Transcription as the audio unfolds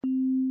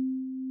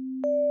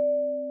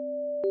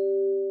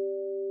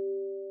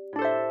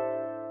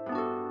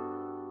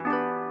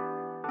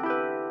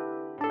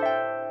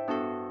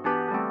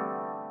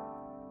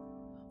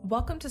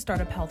Welcome to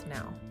Startup Health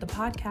Now, the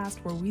podcast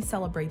where we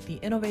celebrate the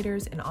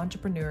innovators and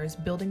entrepreneurs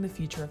building the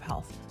future of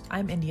health.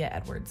 I'm India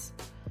Edwards.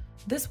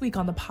 This week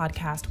on the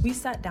podcast, we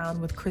sat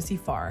down with Chrissy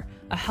Farr,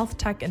 a health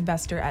tech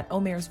investor at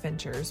Omers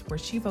Ventures, where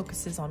she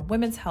focuses on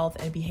women's health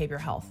and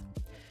behavioral health.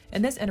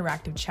 In this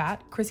interactive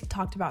chat, Chrissy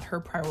talked about her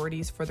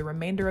priorities for the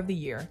remainder of the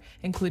year,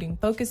 including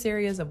focus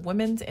areas of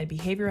women's and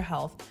behavioral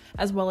health,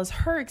 as well as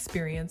her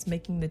experience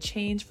making the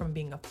change from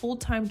being a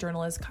full-time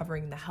journalist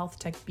covering the health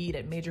tech beat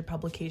at major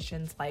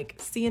publications like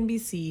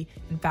CNBC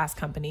and Fast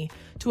Company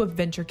to a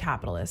venture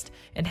capitalist,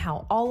 and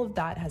how all of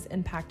that has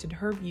impacted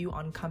her view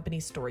on company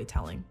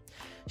storytelling.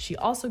 She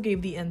also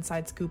gave the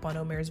inside scoop on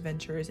Omers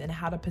Ventures and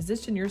how to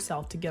position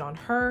yourself to get on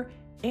her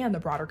and the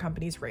broader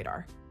company's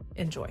radar.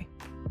 Enjoy.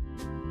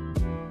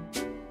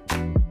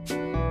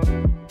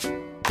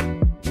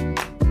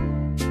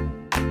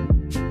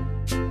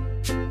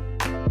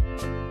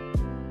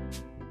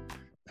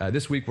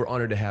 This week, we're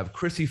honored to have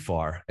Chrissy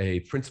Farr, a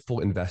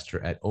principal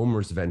investor at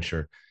Omers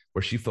Venture,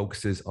 where she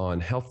focuses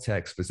on health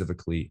tech,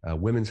 specifically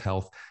women's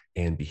health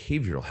and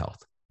behavioral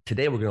health.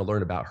 Today, we're going to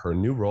learn about her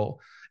new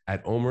role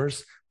at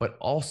Omers, but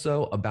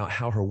also about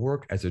how her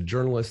work as a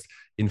journalist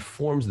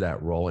informs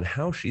that role and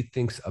how she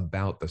thinks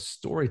about the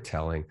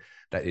storytelling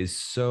that is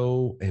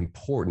so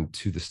important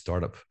to the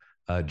startup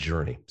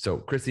journey. So,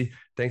 Chrissy,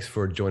 thanks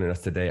for joining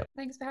us today.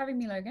 Thanks for having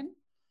me, Logan.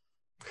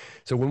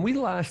 So when we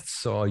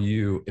last saw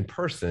you in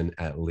person,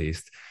 at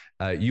least,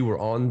 you were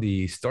on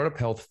the Startup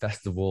Health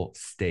Festival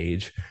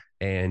stage,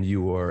 and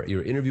you were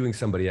interviewing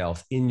somebody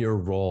else in your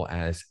role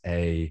as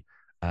a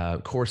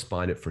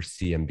correspondent for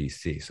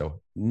CNBC. So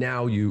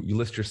now you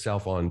list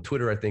yourself on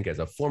Twitter, I think, as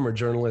a former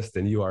journalist,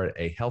 and you are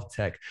a health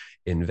tech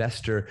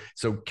investor.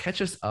 So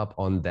catch us up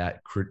on that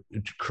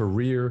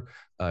career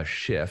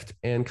shift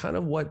and kind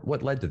of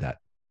what led to that.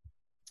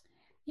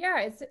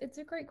 Yeah, it's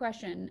a great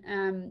question,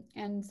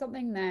 and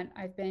something that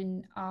I've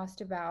been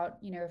asked about,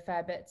 a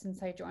fair bit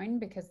since I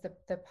joined, because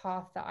the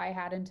path that I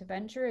had into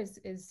venture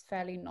is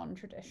fairly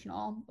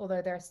non-traditional,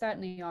 although there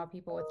certainly are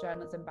people with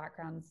journalism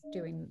backgrounds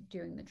doing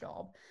the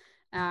job.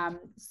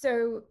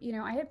 So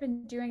I had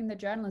been doing the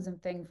journalism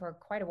thing for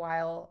quite a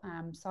while.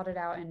 Started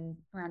out in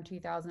around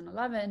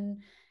 2011.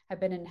 I've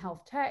been in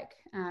health tech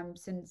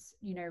since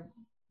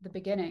the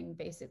beginning,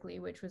 basically,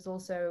 which was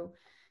also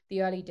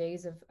the early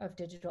days of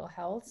digital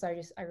health. So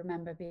I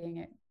remember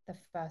being at the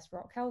first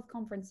Rock Health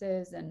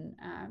conferences, and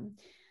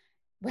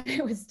when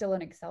it was still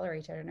an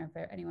accelerator. I don't know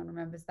if anyone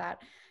remembers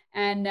that.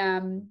 And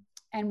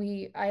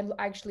I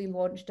actually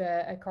launched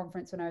a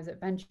conference when I was at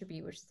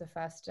VentureBeat, which is the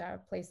first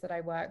place that I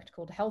worked,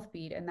 called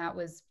HealthBeat, and that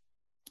was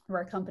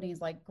where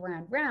companies like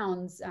Grand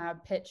Rounds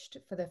pitched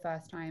for the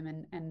first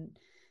time, and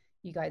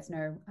you guys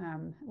know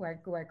where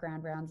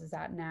Grand Rounds is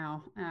at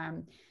now.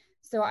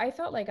 So I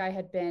felt like I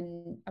had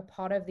been a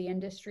part of the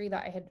industry,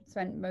 that I had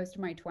spent most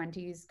of my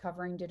 20s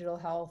covering digital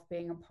health,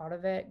 being a part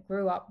of it,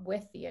 grew up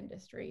with the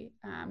industry.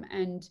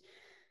 And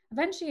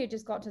eventually it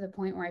just got to the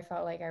point where I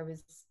felt like I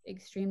was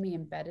extremely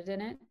embedded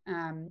in it,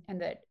 and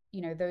that,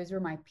 those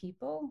were my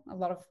people.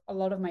 A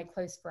lot of my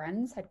close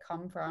friends had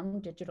come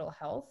from digital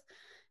health.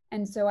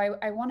 And so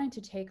I wanted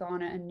to take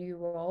on a new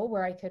role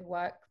where I could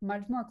work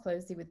much more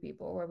closely with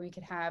people, where we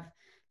could have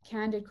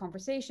candid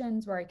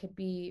conversations, where I could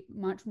be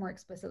much more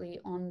explicitly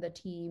on the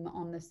team,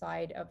 on the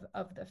side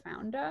of the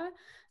founder,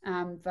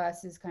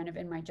 versus kind of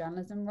in my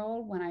journalism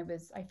role when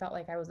I felt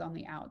like I was on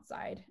the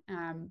outside.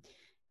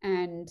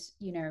 And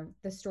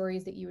the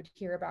stories that you would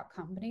hear about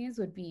companies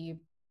would be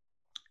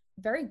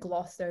very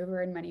glossed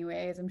over in many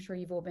ways. I'm sure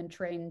you've all been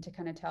trained to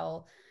kind of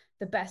tell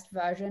the best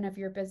version of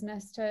your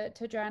business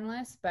to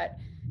journalists, but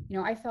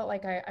I felt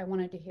like I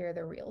wanted to hear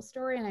the real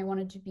story, and I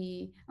wanted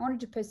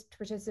to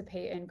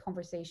participate in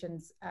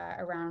conversations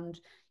around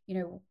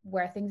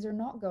where things are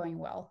not going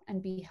well,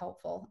 and be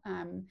helpful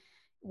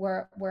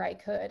where I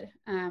could.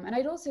 And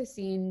I'd also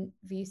seen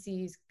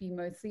VCs be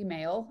mostly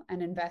male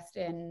and invest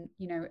in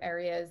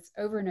areas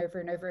over and over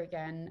and over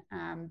again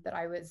that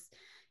I was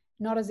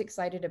not as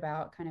excited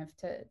about kind of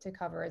to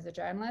cover as a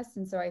journalist.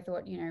 And so I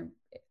thought,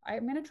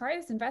 I'm going to try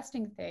this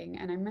investing thing,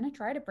 and I'm going to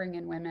try to bring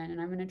in women, and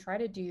I'm going to try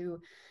to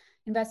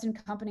invest in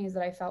companies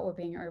that I felt were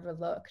being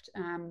overlooked.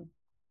 And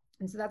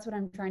so that's what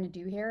I'm trying to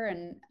do here.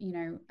 And,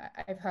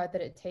 I've heard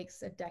that it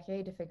takes a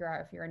decade to figure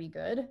out if you're any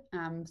good.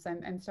 So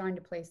I'm starting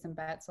to place some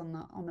bets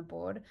on the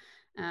board,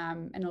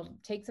 and it'll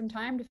take some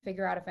time to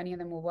figure out if any of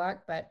them will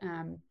work, but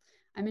I'm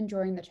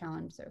enjoying the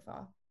challenge so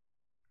far.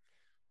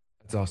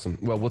 That's awesome.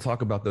 Well, we'll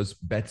talk about those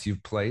bets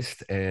you've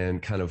placed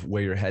and kind of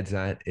where your head's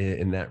at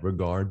in that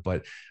regard.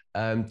 But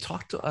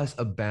talk to us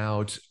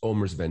about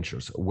Omers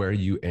Ventures, where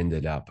you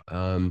ended up.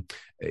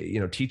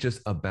 Teach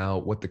us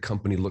about what the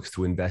company looks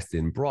to invest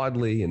in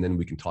broadly, and then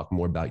we can talk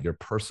more about your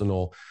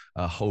personal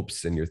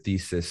hopes and your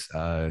thesis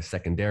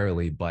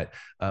secondarily. But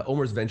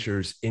Omers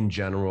Ventures in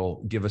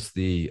general, give us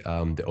the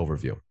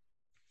overview.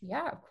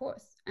 Yeah, of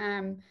course.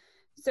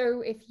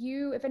 So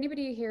if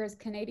anybody here is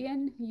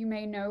Canadian, you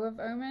may know of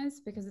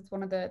Omers, because it's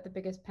one of the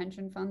biggest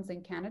pension funds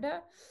in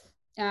Canada.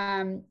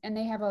 And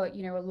they have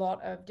a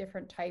lot of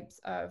different types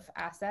of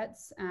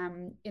assets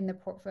in the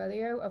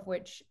portfolio, of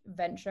which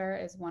venture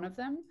is one of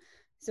them.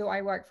 So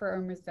I work for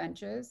OMERS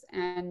Ventures,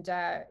 and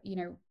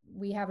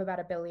we have about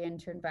 $1 billion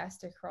to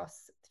invest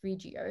across 3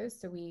 geos.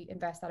 So we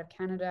invest out of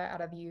Canada,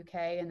 out of the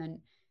UK, and then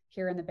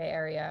here in the Bay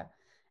Area.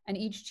 And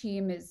each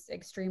team is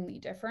extremely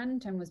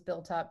different and was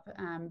built up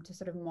to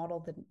sort of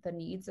model the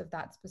needs of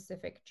that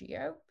specific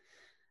geo.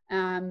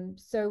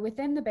 So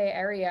within the Bay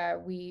Area,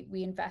 we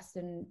invest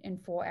in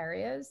 4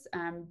 areas: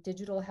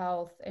 digital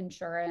health,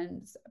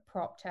 insurance,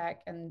 prop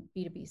tech, and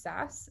B2B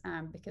SaaS.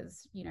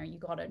 Because you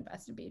got to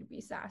invest in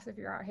B2B SaaS if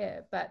you're out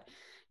here. But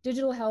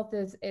digital health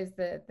is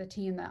the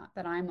team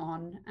that I'm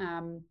on.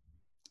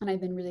 And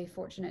I've been really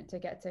fortunate to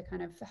get to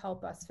kind of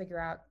help us figure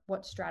out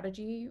what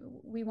strategy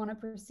we want to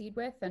proceed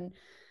with. And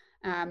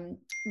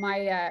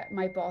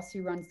my boss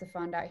who runs the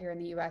fund out here in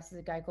the US is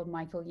a guy called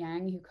Michael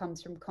Yang, who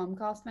comes from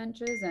Comcast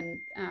Ventures. And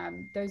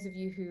those of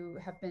you who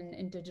have been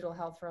in digital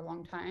health for a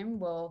long time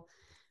will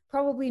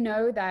probably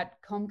know that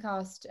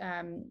Comcast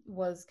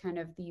was kind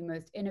of the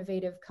most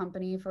innovative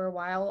company for a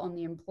while on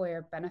the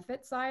employer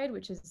benefit side,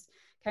 which is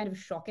kind of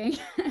shocking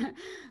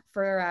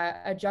for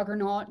a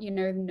juggernaut,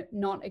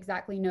 not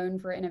exactly known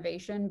for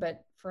innovation,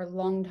 but for a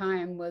long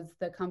time was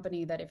the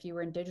company that if you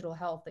were in digital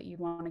health that you'd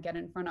want to get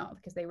in front of,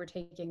 because they were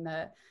taking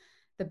the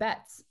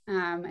bets.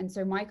 And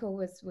so Michael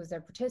was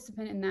a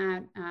participant in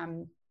that,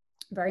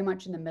 very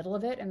much in the middle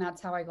of it. And that's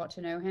how I got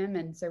to know him.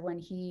 And so when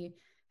he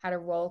had a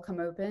role come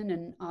open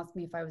and asked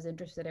me if I was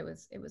interested, it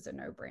was a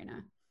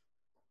no-brainer.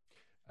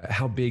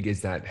 How big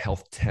is that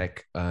health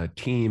tech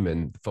team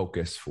and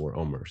focus for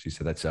OMERS? You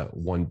said that's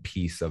one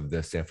piece of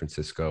the San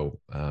Francisco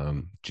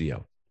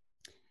geo.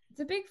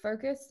 It's a big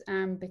focus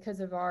because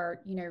of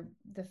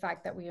the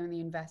fact that we only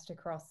invest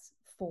across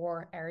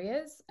 4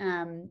 areas.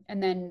 And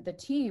then the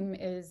team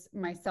is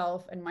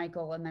myself and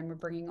Michael, and then we're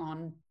bringing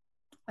on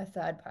a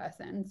 3rd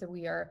person. So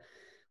we are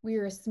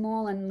a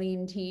small and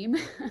lean team.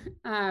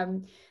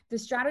 The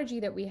strategy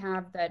that we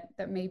have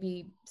that may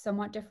be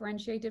somewhat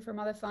differentiated from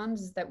other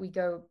funds is that we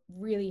go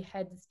really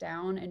heads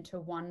down into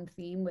one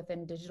theme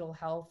within digital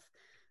health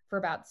for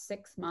about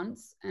 6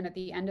 months. And at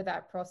the end of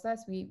that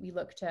process, we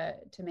look to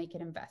make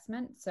an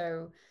investment.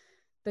 So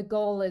the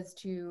goal is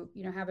to,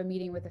 have a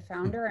meeting with the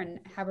founder and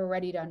have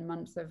already done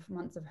months of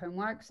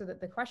homework, so that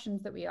the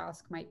questions that we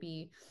ask might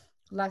be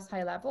less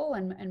high level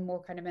and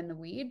more kind of in the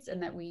weeds,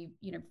 and that we,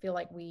 feel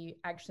like we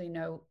actually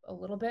know a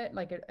little bit,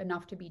 like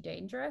enough to be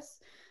dangerous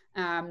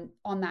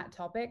on that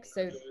topic.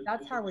 So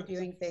that's how we're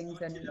doing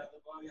things. And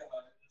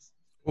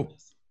if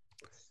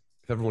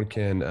everyone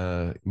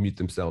can mute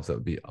themselves, that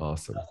would be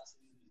awesome.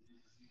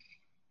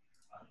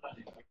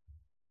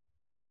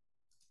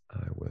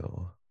 I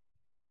will.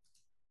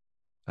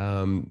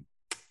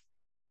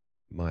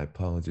 My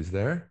apologies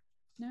there.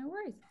 No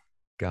worries.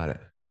 Got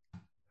it.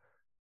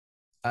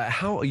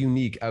 How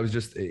unique, I was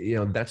just,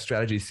 that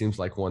strategy seems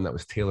like one that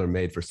was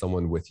tailor-made for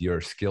someone with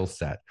your skill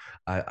set.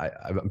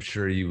 I'm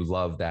sure you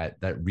love that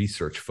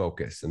research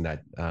focus and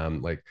that,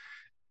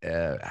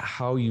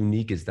 how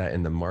unique is that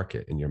in the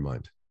market in your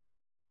mind?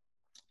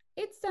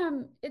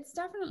 It's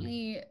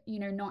definitely,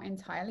 not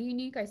entirely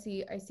unique. I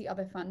see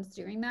other funds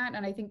doing that.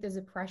 And I think there's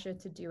a pressure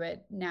to do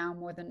it now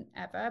more than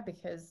ever,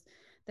 because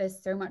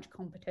there's so much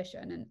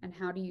competition, and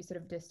how do you sort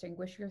of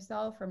distinguish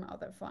yourself from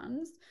other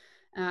funds?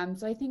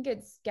 So I think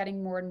it's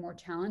getting more and more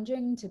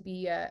challenging to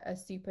be a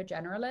super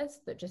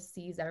generalist that just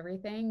sees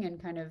everything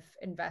and kind of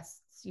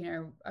invests,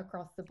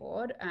 across the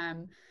board.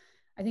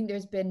 I think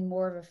there's been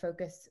more of a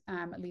focus,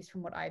 at least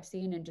from what I've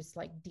seen, in just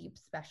like deep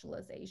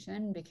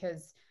specialization,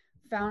 because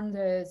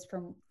founders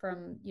from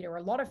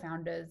a lot of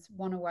founders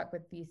want to work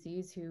with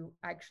VCs who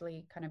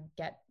actually kind of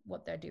get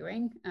what they're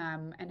doing,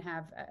 and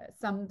have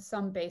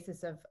some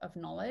basis of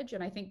knowledge.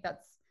 And I think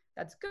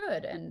that's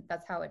good, and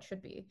that's how it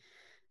should be.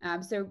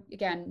 So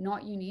again,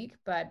 not unique,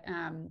 but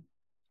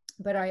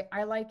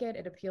I like it.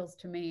 It appeals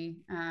to me.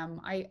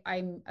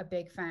 I'm a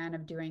big fan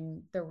of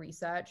doing the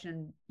research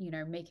and,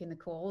 making the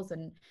calls.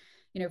 And,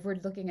 if we're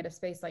looking at a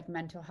space like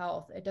mental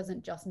health, it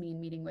doesn't just mean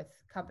meeting with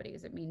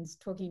companies. It means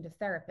talking to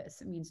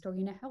therapists. It means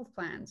talking to health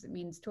plans. It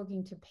means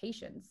talking to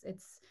patients.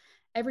 It's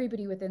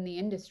everybody within the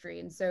industry.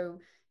 And so,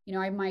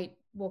 I might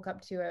walk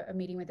up to a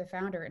meeting with a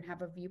founder and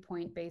have a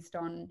viewpoint based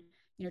on,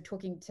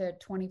 talking to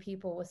 20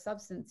 people with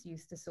substance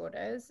use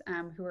disorders,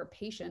 who are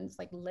patients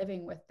like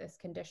living with this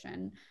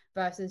condition,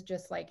 versus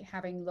just like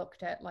having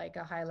looked at like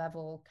a high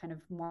level kind of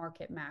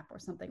market map or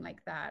something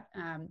like that.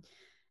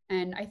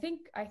 And I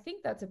think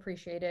that's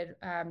appreciated.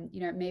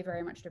 It may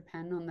very much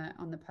depend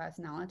on the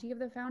personality of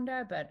the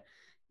founder, but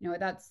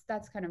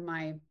that's kind of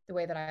the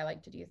way that I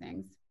like to do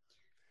things.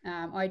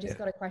 I just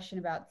got a question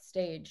about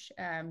stage.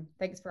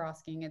 Thanks for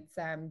asking. It's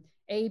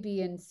A,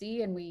 B, and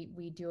C, and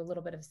we do a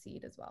little bit of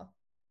seed as well.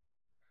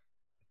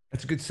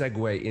 That's a good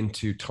segue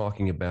into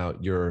talking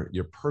about your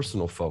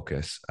personal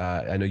focus.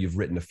 I know you've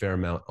written a fair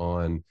amount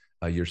on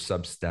your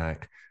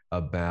Substack.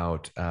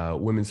 about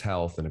women's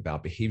health and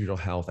about behavioral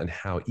health, and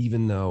how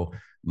even though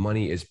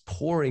money is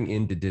pouring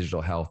into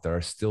digital health, there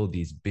are still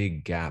these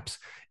big gaps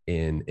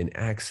in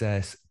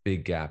access,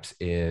 big gaps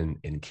in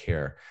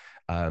care.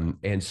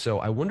 And so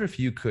I wonder if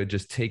you could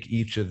just take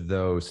each of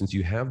those, since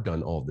you have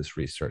done all of this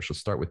research. Let's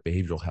start with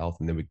behavioral health,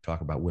 and then we can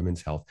talk about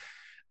women's health.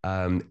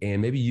 And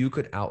maybe you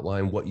could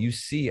outline what you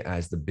see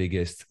as the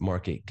biggest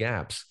market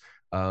gaps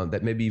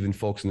that maybe even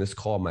folks in this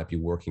call might be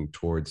working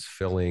towards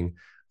filling,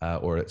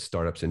 or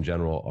startups in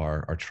general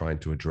are trying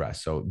to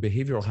address. So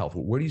behavioral health,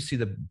 where do you see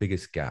the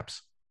biggest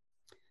gaps?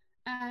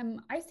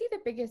 I see the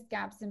biggest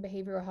gaps in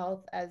behavioral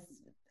health as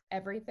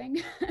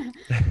everything.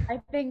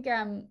 I think,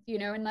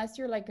 unless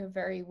you're like a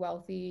very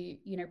wealthy,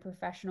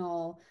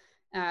 professional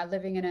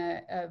living in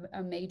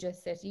a major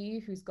city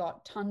who's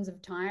got tons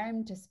of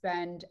time to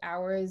spend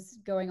hours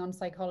going on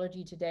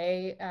Psychology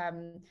Today,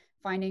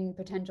 finding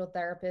potential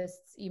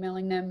therapists,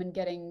 emailing them and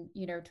getting,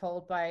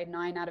 told by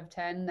 9 out of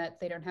 10 that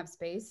they don't have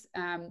space,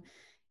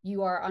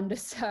 you are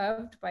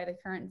underserved by the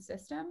current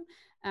system.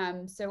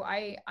 So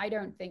I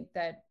don't think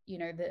that,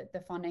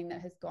 the funding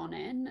that has gone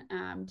in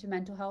to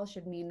mental health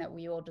should mean that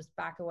we will just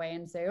back away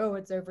and say, oh,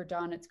 it's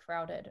overdone, it's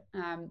crowded.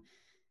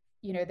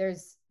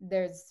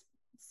 There's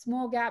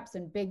small gaps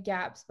and big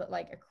gaps, but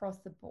like across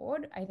the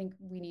board, I think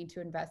we need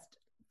to invest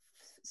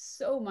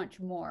so much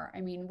more.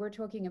 I mean, we're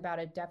talking about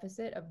a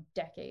deficit of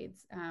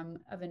decades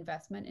of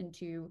investment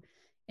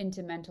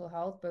into mental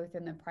health, both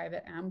in the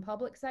private and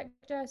public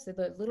sector. So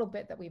the little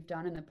bit that we've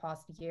done in the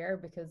past year,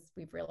 because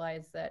we've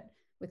realized that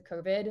with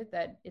COVID,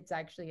 that it's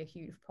actually a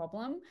huge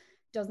problem,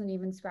 doesn't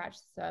even scratch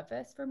the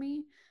surface for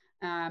me.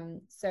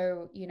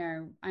 So,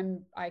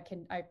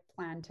 I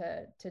plan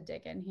to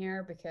dig in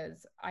here,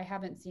 because I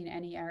haven't seen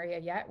any area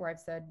yet where I've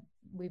said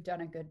we've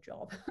done a good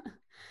job.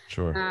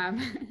 Sure.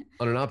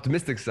 On an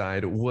optimistic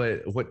side,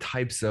 what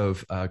types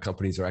of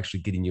companies are actually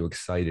getting you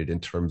excited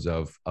in terms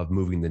of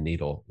moving the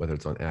needle, whether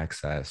it's on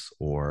access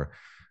or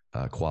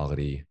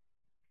quality?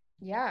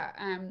 Yeah,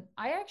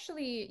 I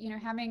actually,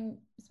 having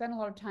spent a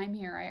lot of time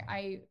here,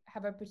 I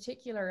have a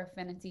particular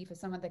affinity for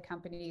some of the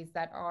companies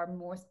that are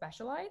more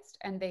specialized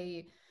and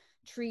they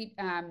treat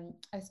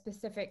a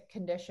specific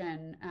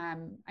condition.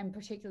 I'm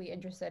particularly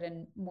interested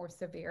in more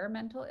severe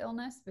mental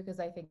illness, because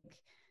I think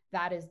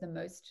that is the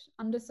most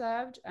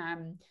underserved.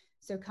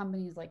 So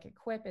companies like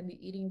Equip in the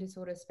eating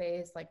disorder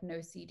space, like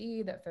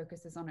NoCD that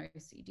focuses on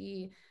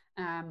OCD.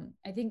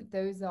 I think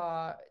those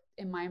are,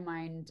 in my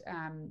mind,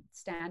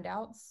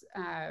 standouts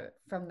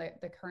from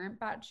the current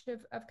batch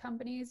of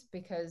companies,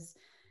 because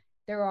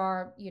there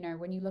are,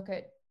 when you look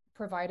at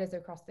providers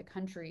across the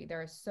country,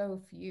 there are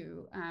so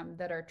few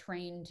that are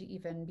trained to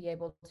even be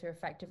able to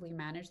effectively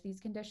manage these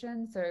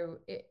conditions. So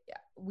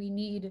we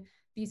need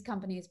these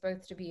companies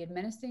both to be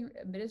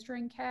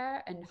administering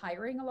care and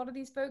hiring a lot of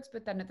these folks,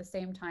 but then at the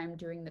same time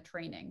doing the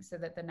training so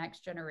that the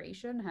next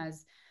generation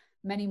has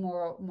many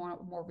more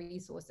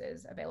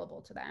resources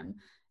available to them.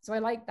 So I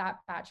like that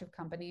batch of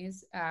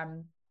companies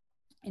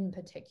in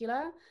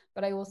particular,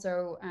 but I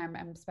also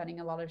am spending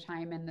a lot of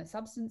time in the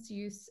substance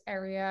use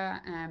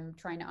area,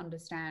 trying to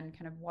understand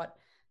kind of what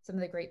some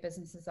of the great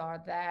businesses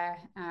are there.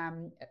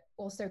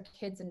 Also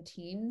kids and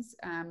teens.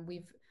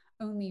 We've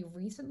only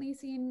recently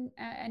seen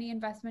any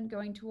investment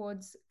going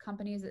towards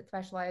companies that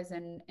specialize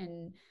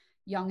in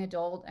young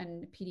adult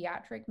and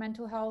pediatric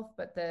mental health,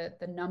 but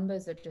the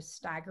numbers are just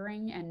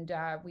staggering. And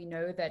we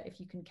know that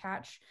if you can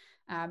catch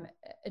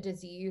a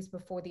disease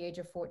before the age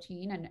of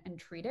 14 and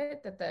treat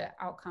it, that the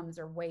outcomes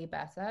are way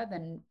better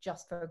than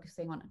just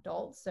focusing on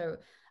adults. So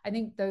I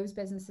think those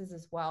businesses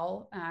as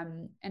well.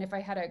 And if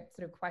I had a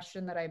sort of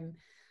question that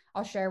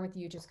I'll share with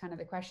you, just kind of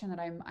the question that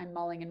I'm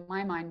mulling in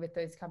my mind with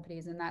those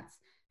companies, and that's,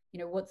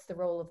 what's the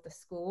role of the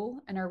school?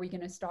 And are we going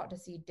to start to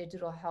see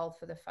digital health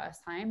for the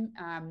first time?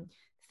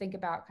 Think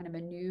about kind of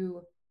a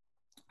new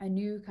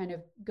kind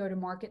of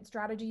go-to-market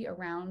strategy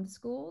around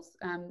schools.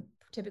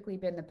 Typically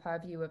been the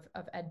purview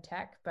of ed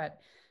tech, but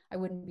I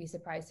wouldn't be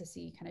surprised to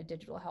see kind of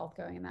digital health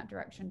going in that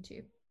direction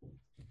too.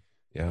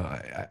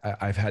 Yeah,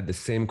 I've had the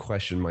same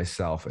question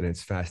myself, and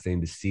it's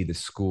fascinating to see the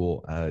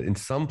school in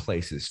some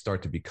places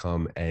start to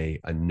become a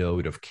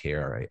node of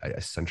care, a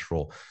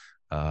central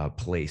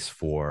place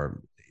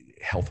for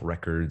health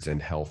records and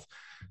health,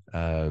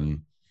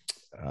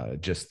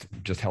 just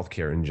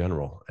healthcare in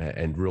general,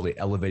 and really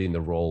elevating the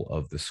role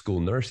of the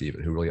school nurse,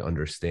 even, who really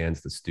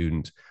understands the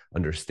student,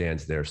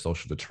 understands their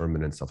social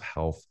determinants of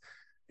health,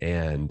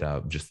 and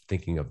just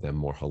thinking of them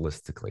more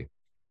holistically.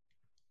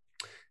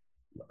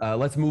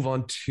 Let's move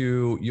on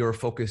to your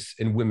focus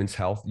in women's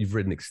health. You've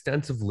written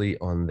extensively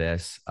on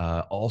this,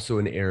 also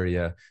an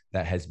area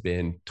that has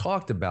been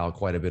talked about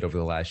quite a bit over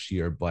the last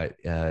year, but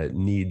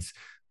needs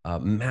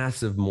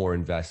massive more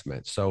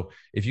investment. So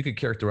if you could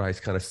characterize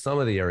kind of some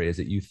of the areas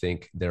that you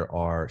think there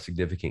are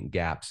significant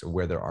gaps, and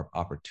where there are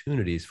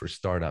opportunities for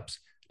startups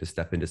to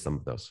step into some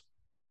of those.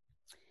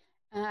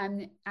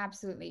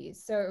 Absolutely.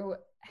 So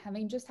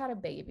having just had a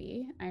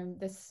baby,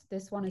 this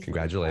one is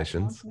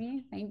congratulations. Really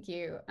me. Thank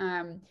you.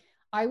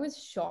 I was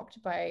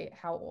shocked by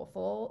how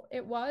awful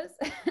it was.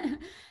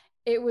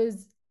 It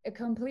was a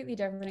completely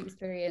different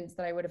experience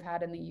that I would have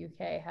had in the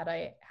UK had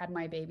I had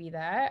my baby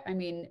there. I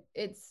mean,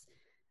 it's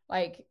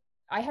like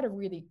I had a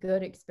really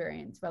good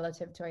experience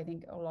relative to, I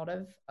think, a lot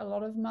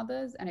of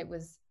mothers, and it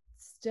was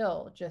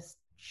still just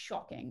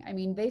shocking. I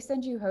mean, they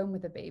send you home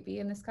with a baby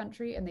in this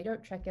country and they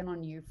don't check in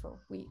on you for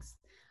weeks.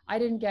 I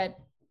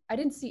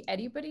didn't see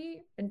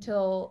anybody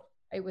until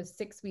it was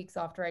 6 weeks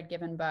after I'd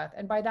given birth.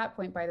 And by that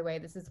point, by the way,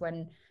 this is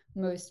when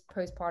most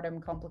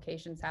postpartum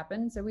complications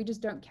happen. So we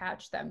just don't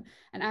catch them.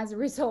 And as a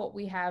result,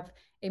 we have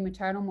a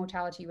maternal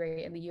mortality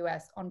rate in the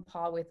US on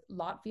par with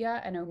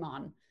Latvia and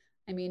Oman.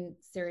 I mean,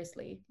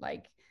 seriously,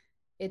 like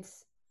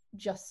it's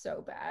just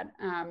so bad.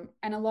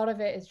 And a lot of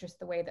it is just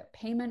the way that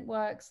payment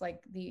works.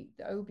 Like the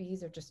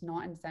OBs are just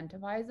not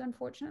incentivized,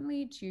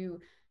 unfortunately, to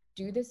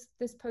do this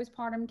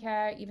postpartum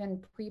care.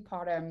 Even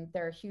prepartum,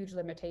 there are huge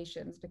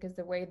limitations because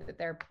the way that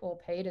they're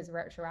all paid is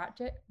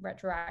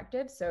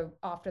retroactive. So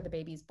after the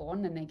baby's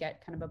born, then they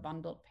get kind of a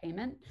bundled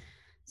payment.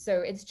 So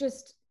it's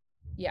just,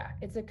 yeah,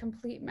 it's a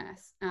complete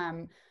mess.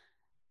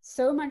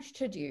 So much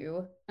to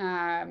do,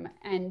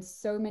 and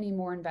so many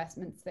more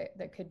investments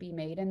that could be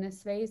made in this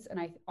space. And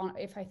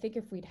I think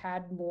if we'd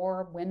had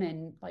more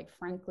women, like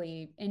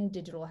frankly, in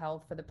digital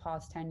health for the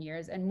past 10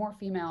 years and more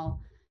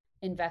female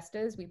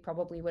investors, we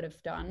probably would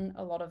have done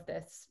a lot of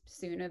this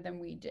sooner than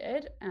we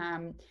did.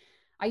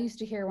 I used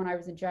to hear when I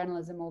was in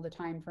journalism all the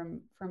time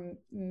from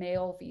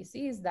male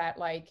VCs that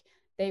like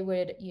they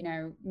would, you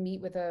know, meet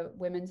with a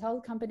women's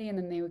health company and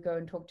then they would go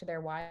and talk to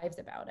their wives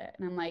about it.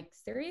 And I'm like,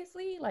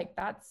 seriously? Like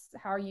that's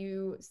how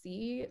you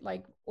see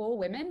like all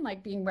women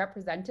like being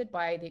represented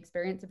by the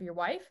experience of your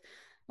wife?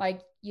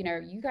 Like, you know,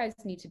 you guys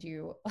need to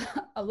do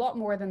a lot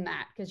more than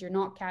that because you're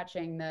not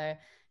catching the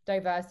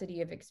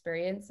diversity of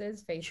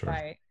experiences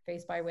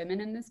faced by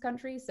women in this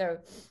country. So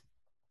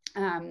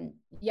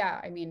yeah,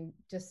 I mean,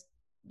 just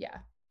yeah,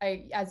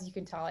 as you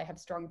can tell, I have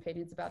strong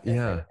opinions about this.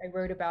 Yeah. I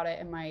wrote about it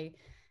in my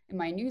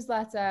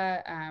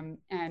newsletter,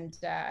 and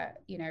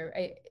you know,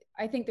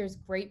 I think there's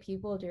great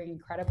people doing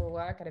incredible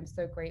work, and I'm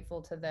so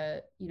grateful to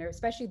the, you know,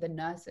 especially the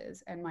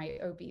nurses, and my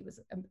OB was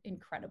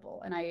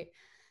incredible, and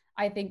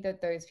I think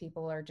that those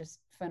people are just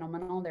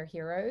phenomenal. They're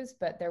heroes,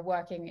 but they're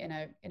working in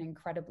an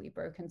incredibly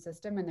broken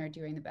system, and they're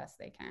doing the best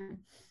they can.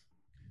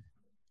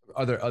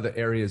 Are there other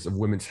areas of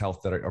women's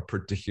health that are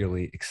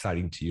particularly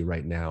exciting to you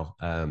right now,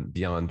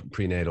 beyond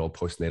prenatal,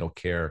 postnatal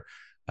care,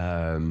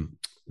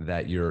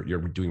 that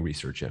you're doing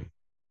research in?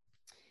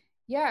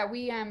 Yeah,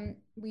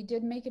 we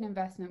did make an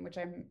investment, which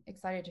I'm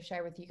excited to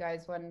share with you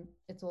guys when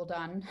it's all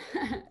done.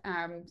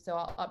 So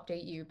I'll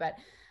update you. But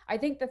I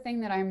think the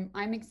thing that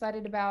I'm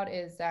excited about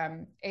is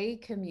a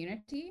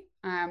community.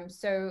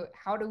 So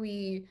how do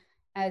we,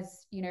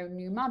 as you know,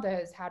 new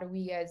mothers, how do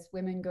we, as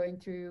women going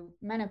through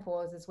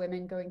menopause, as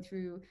women going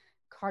through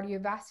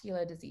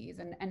cardiovascular disease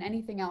and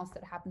anything else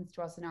that happens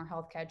to us in our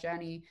healthcare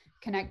journey,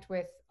 connect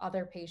with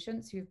other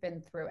patients who've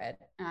been through it?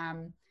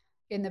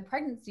 In the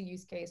pregnancy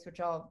use case, which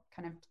I'll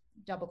kind of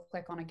double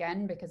click on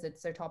again because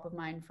it's so top of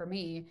mind for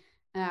me,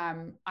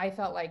 I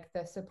felt like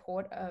the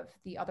support of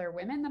the other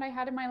women that I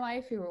had in my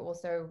life who were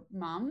also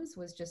moms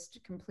was just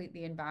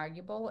completely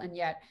invaluable. And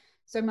yet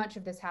so much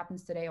of this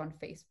happens today on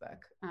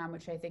Facebook,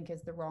 which I think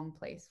is the wrong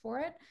place for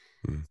it.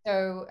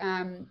 So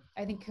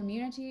I think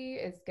community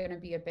is going to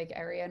be a big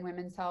area in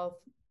women's health.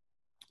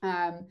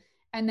 And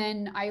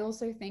then I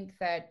also think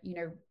that, you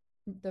know,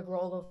 the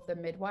role of the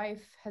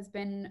midwife has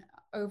been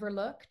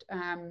overlooked.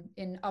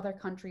 In other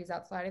countries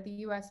outside of the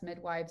US,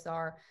 midwives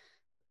are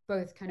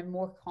both kind of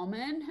more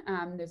common.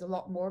 There's a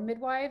lot more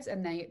midwives,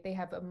 and they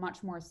have a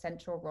much more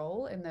central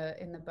role in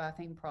the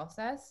birthing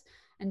process.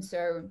 And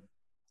so,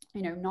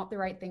 you know, not the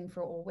right thing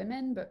for all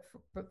women, but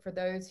for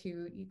those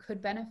who you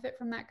could benefit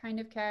from that kind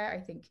of care, I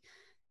think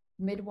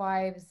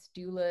midwives,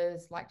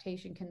 doulas,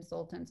 lactation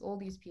consultants, all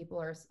these people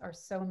are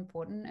so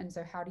important. And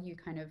so how do you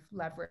kind of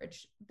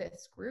leverage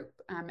this group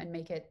and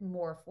make it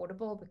more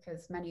affordable,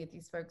 because many of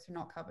these folks are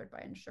not covered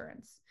by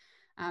insurance.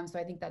 So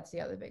I think that's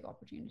the other big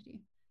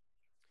opportunity.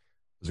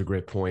 Those are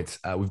great points.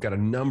 We've got a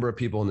number of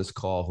people on this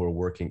call who are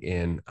working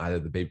in either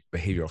the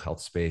behavioral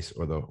health space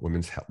or the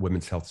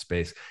women's health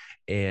space.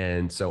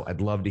 And so I'd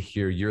love to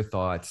hear your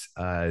thoughts.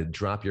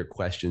 Drop your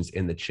questions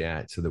in the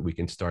chat so that we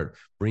can start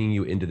bringing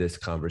you into this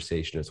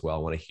conversation as well. I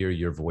want to hear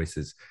your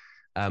voices.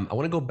 I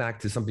want to go back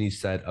to something you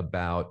said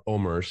about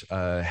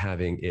OMERS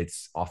having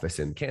its office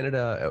in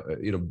Canada,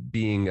 you know,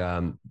 being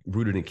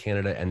rooted in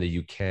Canada and the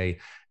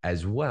UK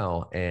as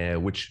well,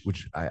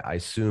 which I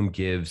assume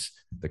gives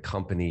the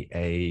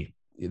company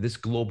this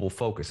global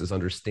focus, this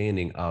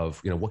understanding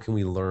of, you know, what can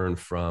we learn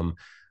from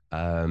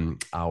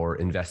our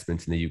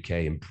investments in the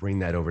UK and bring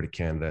that over to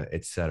Canada,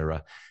 et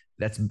cetera.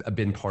 That's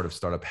been part of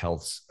Startup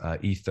Health's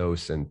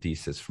ethos and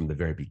thesis from the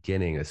very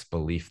beginning, this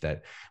belief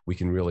that we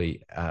can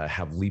really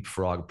have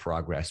leapfrog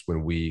progress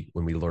when we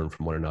learn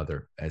from one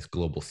another as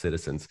global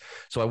citizens.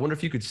 So I wonder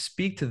if you could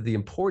speak to the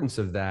importance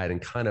of that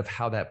and kind of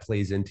how that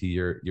plays into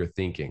your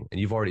thinking. And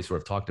you've already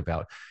sort of talked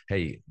about,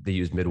 hey, they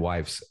use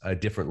midwives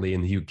differently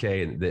in the UK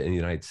and in the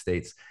United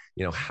States.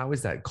 You know, how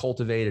is that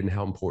cultivated and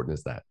how important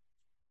is that?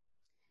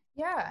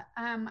 Yeah.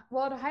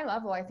 Well, at a high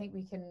level, I think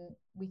we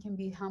can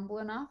be humble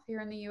enough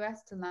here in the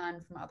US to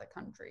learn from other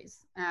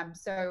countries.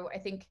 So I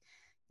think,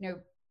 you know,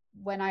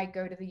 when I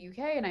go to the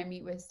UK and I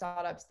meet with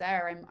startups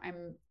there,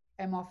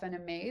 I'm often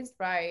amazed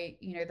by,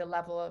 the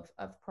level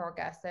of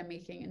progress they're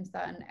making in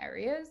certain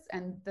areas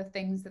and the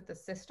things that the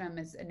system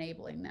is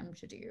enabling them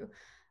to do,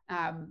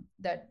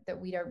 that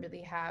we don't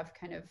really have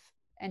kind of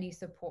any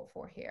support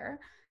for here.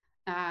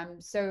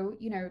 So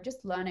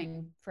just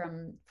learning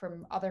from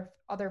other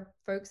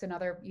folks in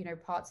other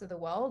parts of the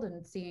world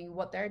and seeing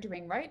what they're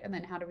doing right, and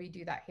then how do we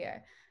do that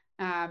here.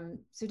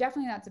 So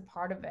definitely that's a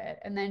part of it.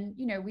 And then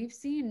we've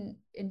seen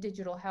in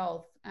digital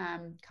health,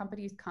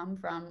 companies come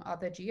from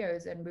other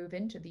geos and move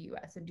into the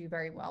US and do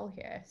very well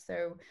here.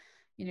 So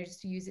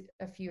just to use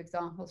a few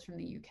examples from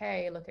the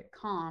UK, look at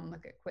Calm,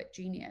 look at Quit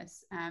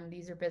Genius.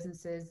 These are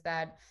businesses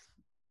that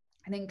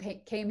I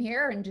think came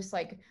here and just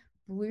like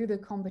blew the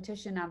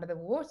competition out of the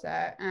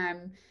water.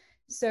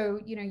 So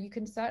you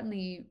can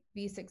certainly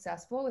be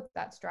successful with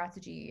that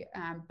strategy,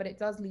 but it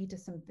does lead to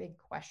some big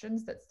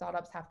questions that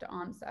startups have to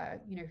answer.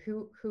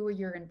 Who are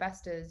your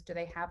investors? Do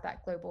they have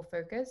that global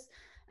focus?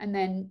 And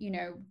then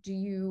do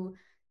you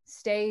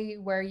stay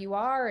where you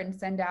are and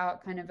send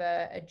out kind of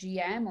a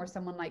GM or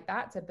someone like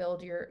that to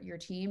build your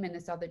team in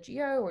this other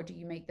geo, or do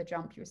you make the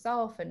jump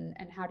yourself? And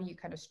how do you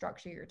kind of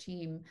structure your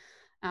team?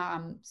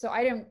 So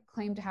I don't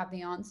claim to have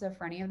the answer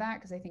for any of that,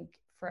 because I think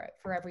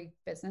for every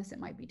business it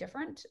might be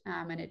different,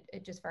 and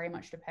it just very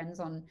much depends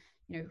on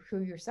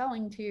who you're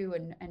selling to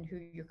and who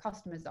your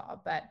customers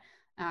are. But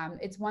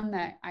it's one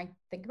that I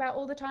think about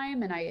all the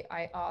time, and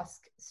I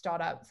ask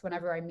startups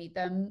whenever I meet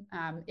them,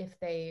 if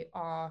they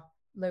are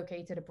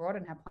located abroad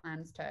and have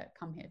plans to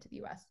come here to the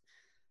US.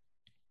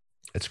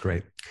 That's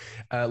great.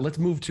 Let's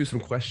move to some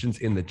questions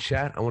in the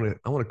chat. I want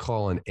to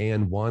call on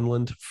Anne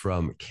Wanland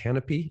from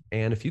Canopy.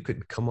 Anne, if you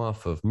could come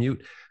off of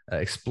mute,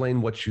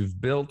 explain what you've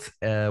built,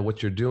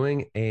 what you're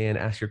doing, and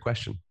ask your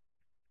question.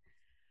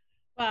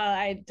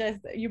 Well,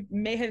 you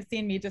may have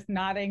seen me just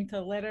nodding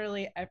to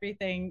literally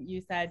everything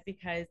you said,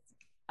 because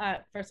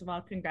first of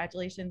all,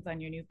 congratulations on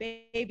your new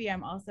baby.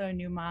 I'm also a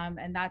new mom,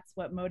 and that's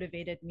what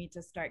motivated me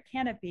to start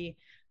Canopy.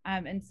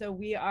 And so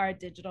we are a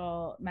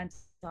digital mental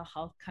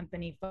health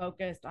company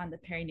focused on the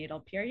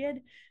perinatal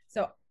period.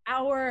 So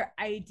our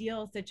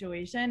ideal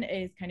situation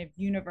is kind of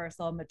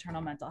universal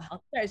maternal mental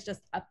health care. It's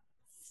just a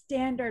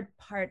standard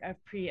part of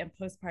pre and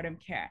postpartum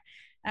care.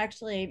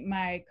 Actually,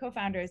 my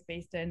co-founder is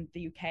based in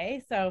the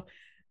UK, so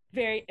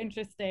very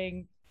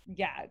interesting,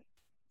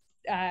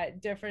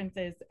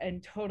 differences,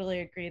 and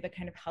totally agree. The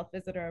kind of health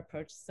visitor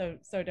approach, so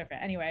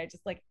different. Anyway,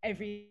 just like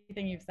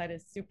everything you've said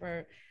is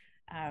super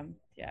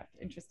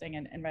interesting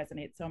and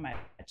resonates so much.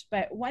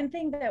 But one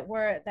thing that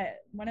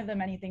one of the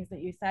many things that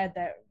you said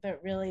that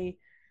really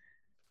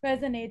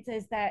resonates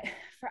is that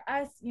for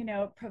us,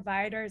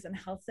 providers and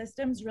health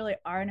systems really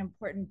are an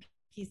important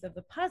piece of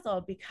the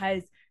puzzle,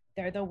 because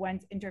they're the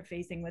ones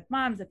interfacing with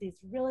moms at these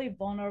really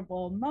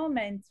vulnerable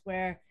moments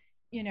where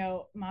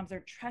moms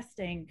are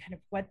trusting kind of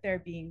what they're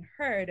being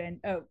heard and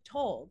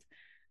told.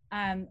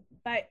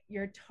 But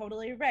you're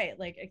totally right,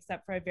 like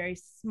except for a very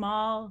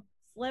small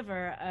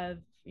sliver of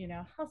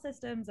health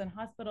systems and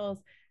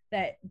hospitals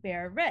that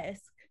bear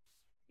risk,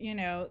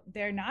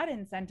 they're not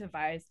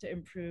incentivized to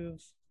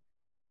improve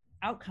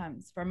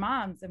outcomes for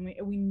moms. And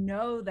we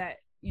know that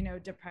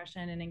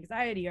depression and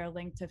anxiety are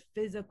linked to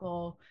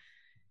physical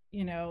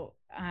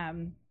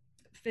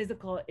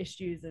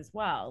issues as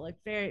well, like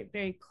very,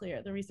 very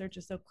clear. The research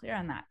is so clear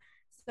on that.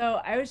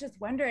 So I was just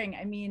wondering,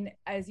 I mean,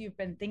 as you've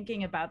been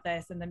thinking about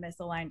this and the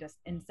misaligned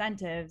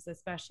incentives,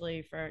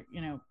 especially for,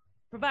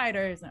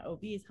 providers and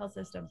OBs, health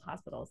systems,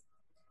 hospitals,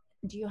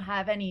 do you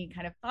have any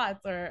kind of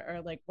thoughts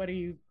or like, what are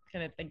you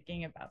kind of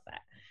thinking about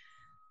that?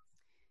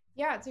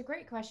 Yeah, it's a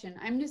great question.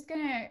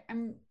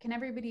 Can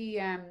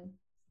everybody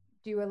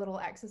do a little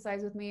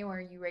exercise with me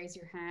where you raise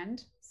your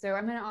hand? So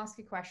I'm going to ask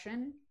a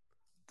question,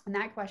 and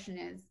that question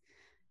is,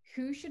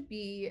 who should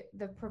be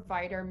the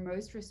provider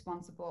most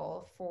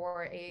responsible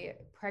for a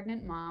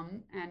pregnant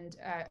mom and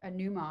a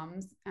new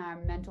mom's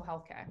mental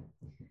health care?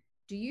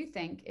 Do you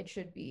think it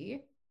should be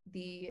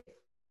the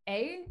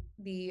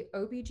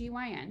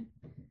OBGYN?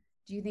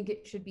 Do you think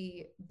it should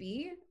be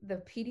B, the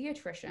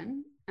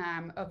pediatrician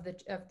of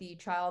the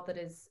child that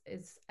is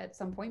at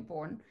some point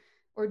born?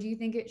 Or do you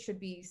think it should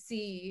be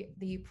C,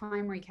 the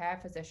primary care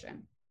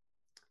physician?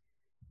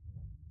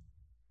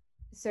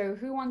 So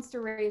who wants to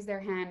raise their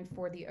hand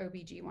for the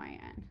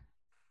OBGYN?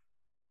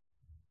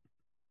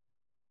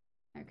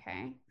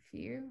 Okay,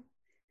 few.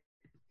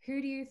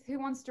 Who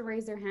wants to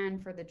raise their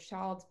hand for the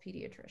child's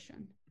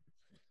pediatrician?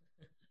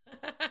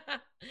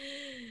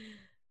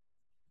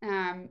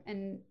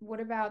 And what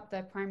about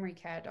the primary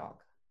care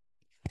doc?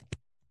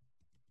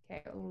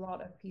 Okay, a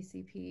lot of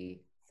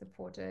PCP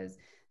supporters.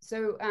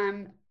 So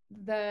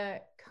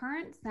the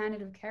current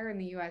standard of care in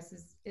the US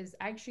is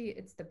actually,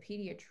 it's the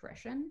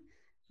pediatrician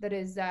that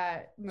is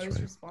most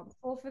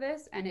responsible for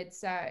this. And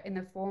it's in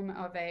the form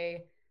of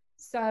a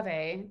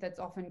survey that's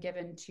often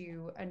given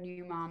to a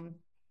new mom,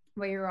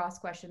 where you're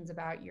asked questions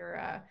about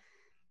your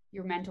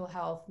your mental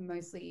health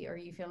mostly? Are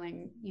you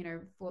feeling,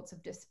 thoughts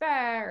of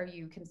despair? Are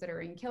you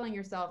considering killing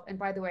yourself? And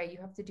by the way, you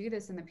have to do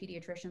this in the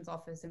pediatrician's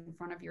office in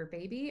front of your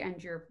baby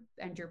and your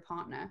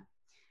partner.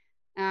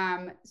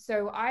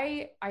 So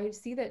I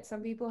see that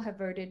some people have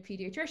voted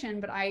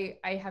pediatrician, but I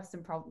have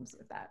some problems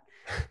with that.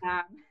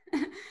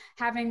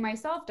 Having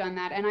myself done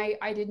that, and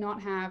I did not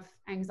have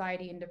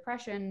anxiety and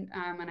depression,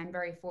 and I'm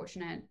very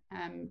fortunate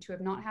to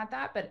have not had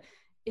that. But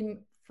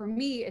for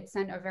me, it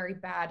sent a very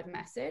bad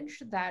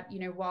message that,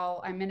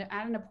 while I'm at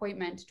an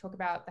appointment to talk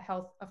about the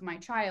health of my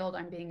child,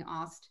 I'm being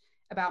asked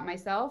about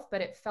myself,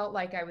 but it felt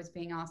like I was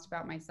being asked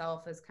about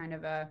myself as kind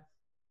of a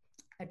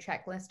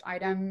checklist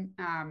item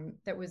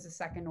that was a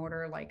second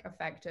order like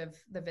effect of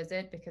the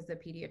visit, because the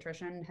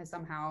pediatrician has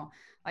somehow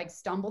like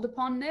stumbled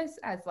upon this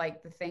as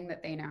like the thing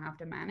that they now have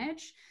to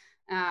manage.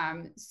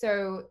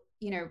 So,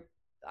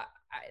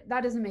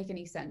 that doesn't make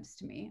any sense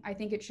to me. I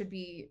think it should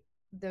be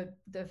the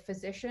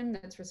physician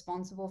that's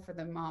responsible for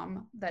the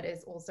mom that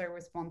is also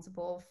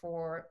responsible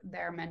for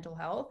their mental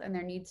health. And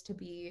there needs to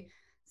be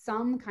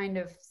some kind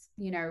of,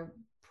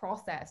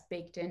 process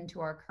baked into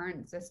our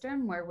current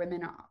system where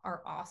women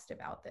are asked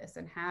about this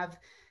and have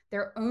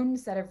their own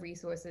set of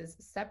resources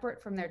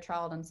separate from their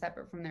child and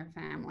separate from their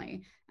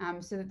family,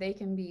 so that they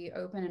can be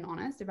open and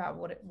honest about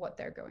what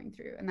they're going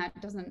through. And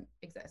that doesn't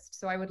exist.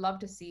 So I would love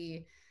to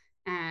see,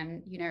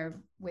 and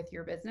with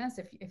your business,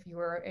 if you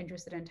are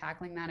interested in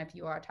tackling that, if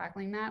you are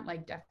tackling that,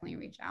 like definitely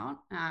reach out.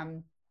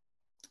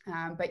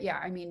 But yeah,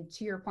 I mean,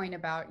 to your point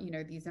about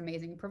these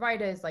amazing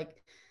providers,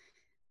 like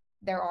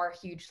there are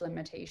huge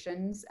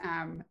limitations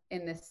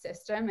in this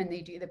system, and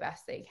they do the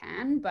best they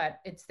can, but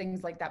it's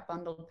things like that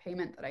bundled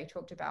payment that I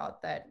talked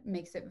about that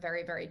makes it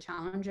very, very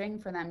challenging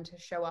for them to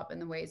show up in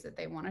the ways that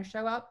they want to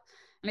show up.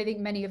 And I think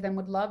many of them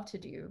would love to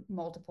do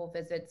multiple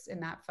visits in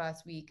that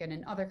first week. And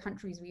in other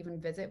countries, we even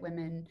visit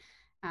women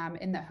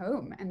in the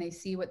home, and they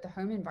see what the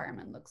home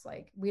environment looks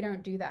like. We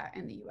don't do that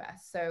in the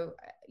US. So,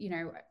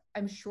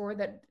 I'm sure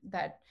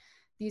that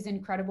these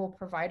incredible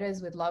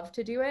providers would love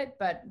to do it,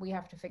 but we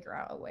have to figure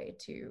out a way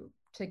to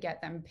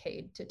get them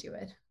paid to do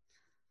it.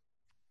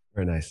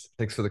 Very nice.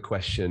 Thanks for the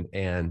question.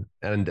 And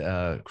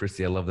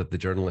Christy, I love that the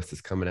journalist is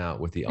coming out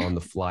with the on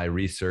the fly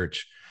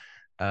research.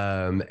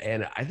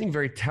 And I think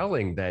very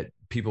telling that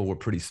people were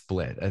pretty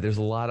split. There's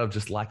a lot of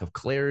just lack of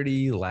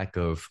clarity, lack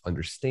of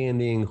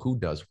understanding who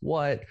does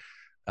what.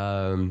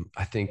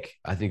 I think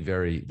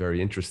very,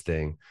 very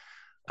interesting.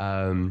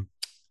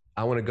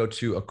 I want to go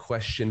to a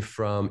question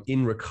from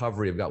In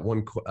Recovery. I've got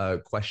one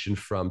question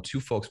from two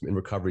folks from In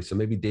Recovery. So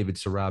maybe David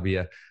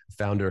Sarabia,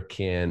 founder,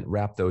 can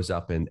wrap those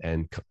up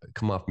and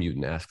come off mute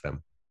and ask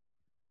them.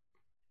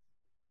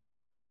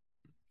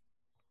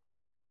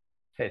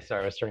 Hey,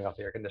 sorry, I was turning off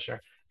the air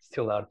conditioner. It's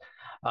too loud.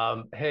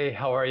 Hey,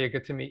 how are you?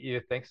 Good to meet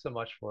you. Thanks so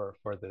much for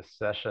this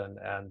session.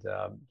 And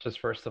just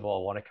first of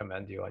all, I want to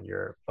commend you on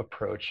your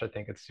approach. I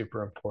think it's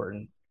super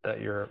important that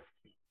you're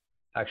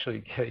actually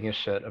giving a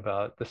shit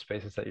about the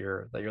spaces that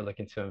you're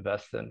looking to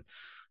invest in.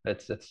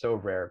 It's so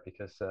rare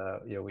because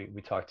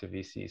we talk to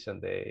VCs and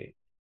they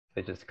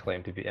just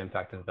claim to be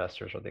impact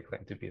investors, or they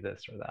claim to be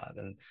this or that,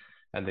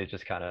 and they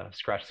just kind of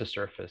scratch the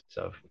surface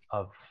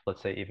of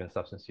let's say even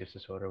substance use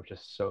disorder, which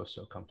is so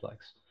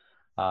complex.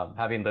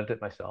 Having lived it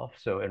myself,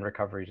 so In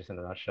Recovery, just in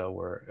a nutshell,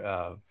 we're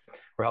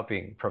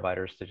helping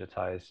providers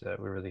digitize.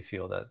 We really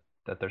feel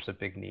that there's a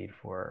big need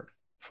for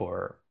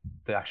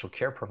the actual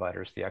care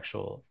providers, the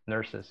actual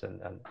nurses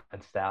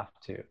and staff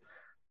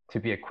to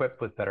be equipped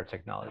with better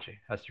technology,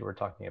 as you were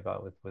talking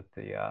about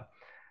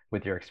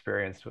with your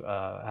experience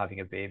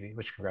having a baby,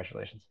 which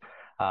congratulations.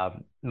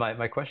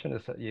 My question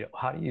is,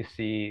 how do you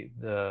see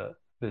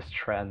this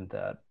trend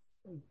that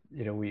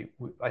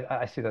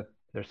I see that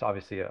there's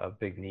obviously a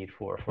big need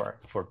for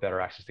better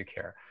access to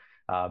care,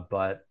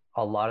 but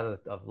a lot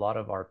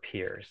of our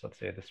peers, let's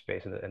say the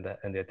space in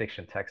the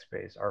addiction tech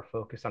space, are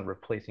focused on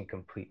replacing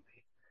completely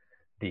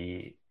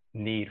the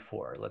need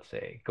for, let's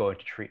say, going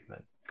to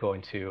treatment,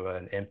 going to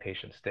an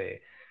inpatient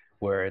stay,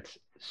 where it's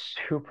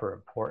super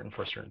important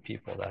for certain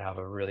people that have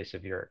a really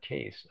severe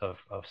case of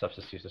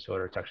substance use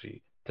disorder to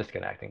actually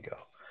disconnect and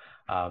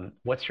go.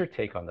 What's your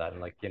take on that?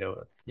 And like,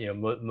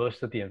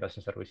 most of the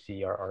investments that we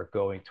see are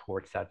going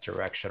towards that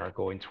direction, are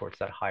going towards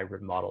that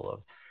hybrid model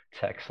of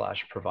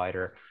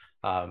tech/provider.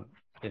 I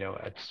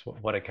just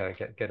want to kind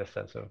of get a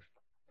sense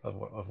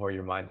of where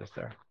your mind is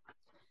there.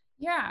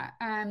 Yeah.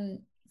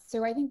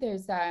 So I think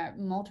there's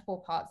multiple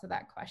parts of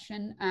that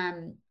question.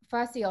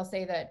 Firstly, I'll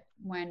say that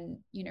when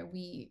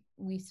we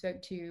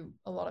spoke to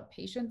a lot of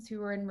patients who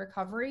were in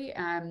recovery,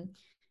 and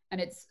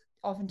it's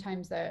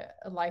oftentimes a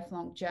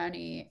lifelong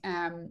journey.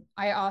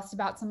 I asked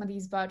about some of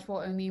these virtual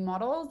only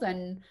models,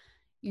 and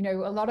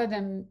a lot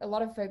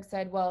of folks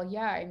said, well,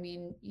 yeah, I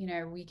mean,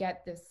 we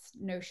get this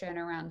notion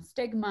around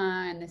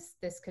stigma, and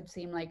this could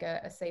seem like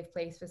a safe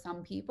place for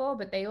some people,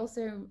 but they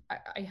also,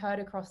 I heard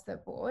across the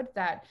board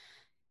that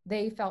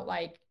they felt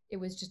like it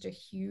was just a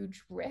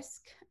huge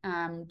risk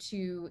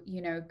to,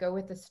 go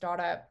with a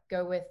startup,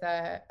 go with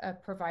a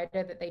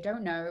provider that they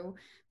don't know,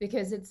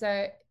 because it's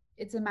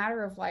it's a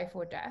matter of life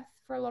or death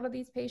for a lot of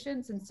these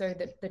patients. And so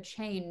the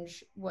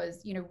change was,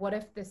 you know, what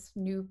if this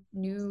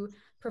new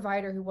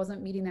provider who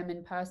wasn't meeting them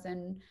in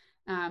person,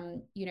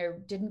 you know,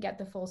 didn't get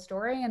the full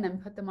story and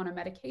then put them on a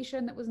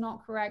medication that was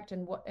not correct,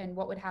 and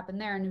what would happen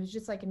there? And it was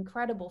just like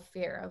incredible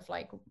fear of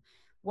like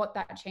what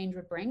that change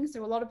would bring.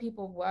 So a lot of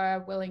people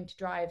were willing to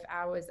drive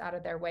hours out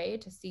of their way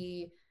to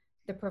see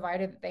the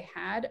provider that they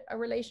had a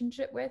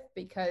relationship with,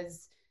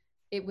 because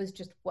it was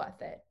just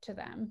worth it to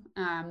them.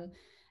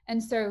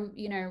 And so,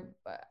 you know,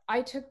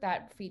 I took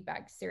that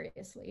feedback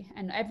seriously,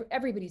 and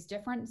everybody's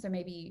different. So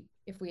maybe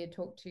if we had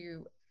talked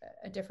to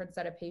a different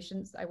set of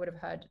patients, I would have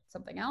heard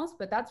something else,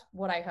 but that's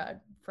what I heard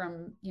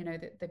from, you know,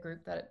 the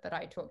group that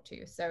I talked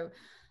to. So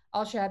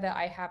I'll share that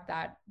I have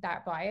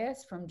that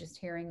bias from just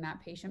hearing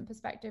that patient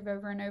perspective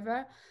over and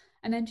over.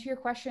 And then to your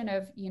question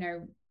of, you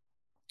know,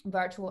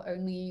 virtual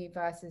only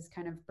versus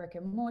kind of brick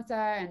and mortar,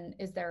 and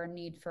is there a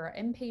need for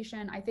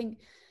inpatient? I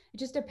think it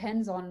just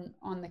depends on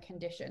the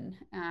condition.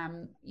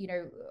 You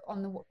know,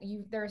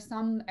 there are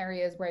some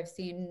areas where I've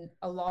seen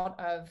a lot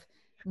of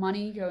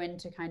money go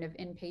into kind of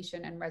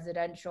inpatient and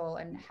residential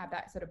and have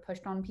that sort of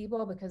pushed on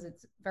people because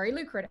it's very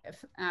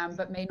lucrative,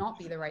 but may not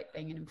be the right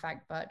thing. And in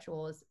fact,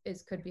 virtual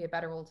could be a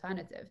better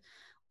alternative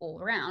all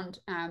around.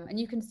 And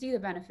you can see the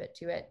benefit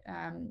to it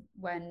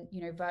when,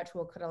 you know,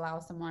 virtual could allow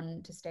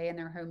someone to stay in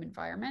their home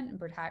environment and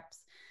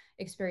perhaps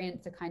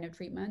experience a kind of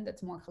treatment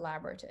that's more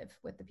collaborative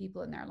with the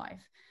people in their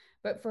life.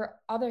 But for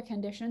other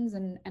conditions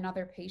and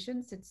other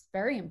patients, it's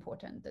very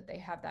important that they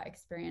have that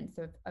experience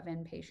of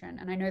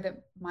inpatient. And I know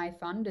that my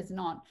fund is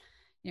not,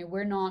 you know,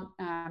 we're not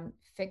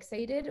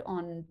fixated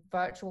on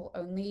virtual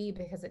only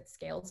because it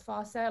scales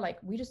faster. Like,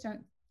 we just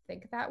don't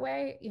think that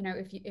way. You know,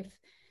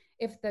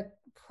 if the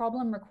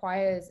problem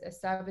requires a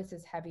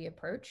services heavy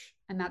approach,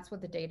 and that's what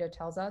the data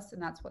tells us,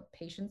 and that's what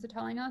patients are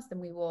telling us,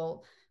 then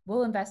we'll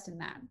invest in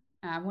that.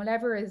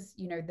 Whatever is,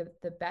 you know,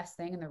 the best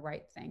thing and the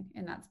right thing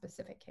in that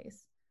specific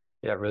case.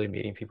 Yeah, really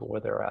meeting people where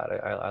they're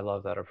at. I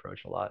love that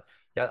approach a lot.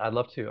 Yeah, I'd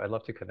love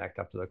to connect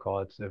after the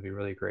call. It'd be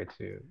really great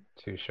to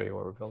show you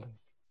what we're building.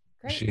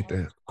 Great. Appreciate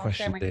the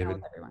question, David.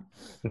 With everyone.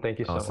 And thank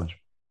you so Awesome. much.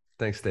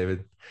 Thanks,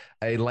 David.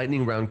 A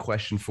lightning round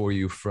question for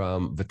you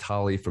from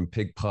Vitali from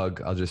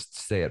PigPug. I'll just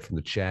say it from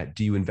the chat.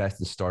 Do you invest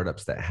in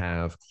startups that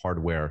have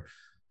hardware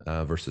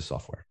versus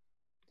software?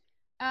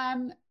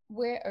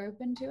 We're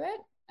open to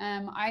it.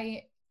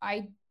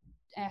 I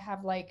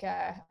have like,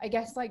 I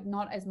guess like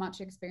not as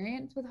much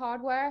experience with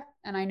hardware.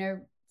 And I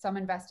know some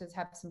investors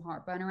have some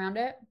heartburn around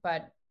it,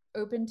 but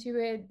open to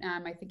it.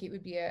 I think it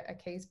would be a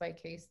case by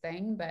case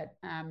thing, but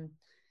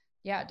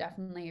yeah,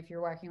 definitely. If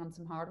you're working on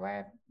some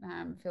hardware,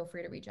 feel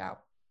free to reach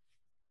out.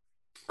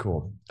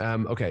 Cool.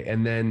 Okay.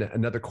 And then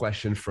another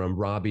question from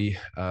Robbie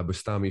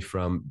Bustami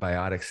from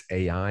Biotics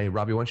AI.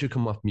 Robbie, why don't you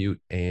come off mute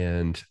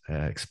and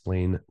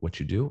explain what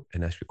you do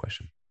and ask your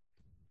question?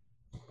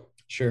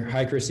 Sure.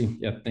 Hi, Chrissy.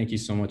 Yeah, thank you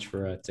so much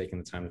for taking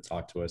the time to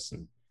talk to us.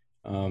 And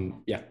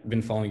yeah, I've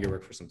been following your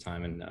work for some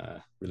time and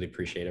really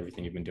appreciate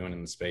everything you've been doing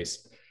in the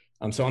space.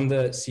 So I'm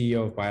the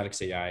CEO of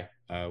Biotics AI.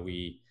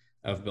 We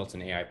have built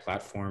an AI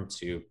platform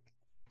to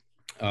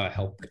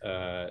help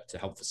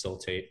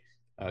facilitate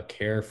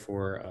care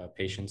for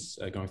patients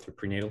going through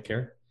prenatal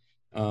care.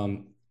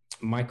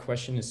 My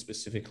question is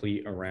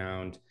specifically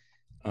around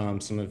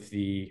some of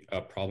the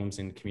problems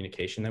in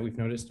communication that we've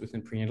noticed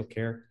within prenatal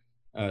care.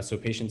 So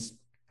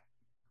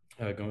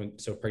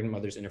pregnant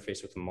mothers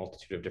interface with a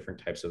multitude of different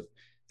types of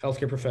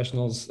healthcare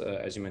professionals,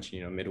 as you mentioned,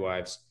 you know,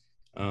 midwives,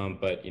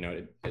 but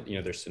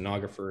there's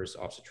sonographers,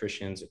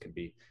 obstetricians, it could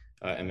be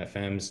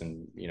MFMs,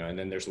 and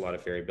then there's a lot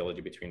of variability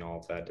between all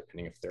of that,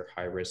 depending if they're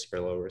high risk or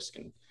low risk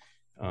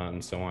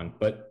and so on.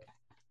 But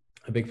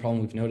a big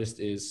problem we've noticed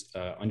is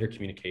under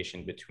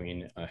communication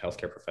between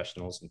healthcare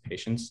professionals and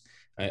patients,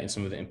 and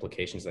some of the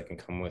implications that can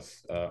come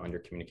with under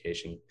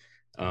communication.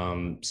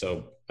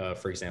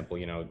 For example,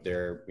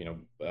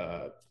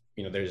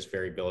 there's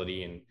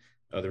variability in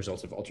the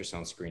results of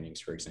ultrasound screenings,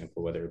 for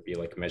example, whether it be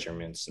like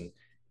measurements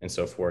and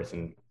so forth.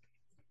 And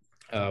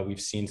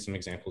we've seen some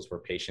examples where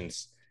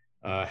patients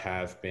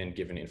have been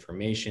given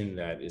information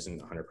that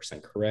isn't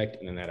 100% correct,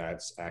 and then that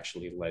has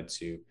actually led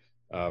to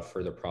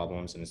further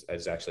problems and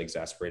has actually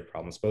exacerbated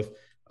problems, both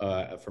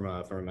from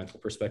a mental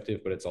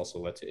perspective, but it's also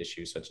led to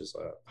issues such as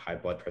high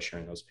blood pressure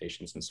in those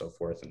patients and so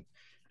forth.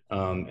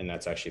 And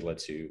that's actually led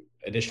to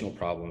additional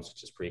problems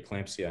such as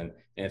preeclampsia. And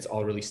it's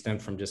all really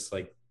stemmed from just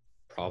like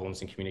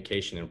problems in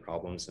communication and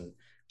problems and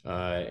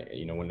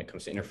when it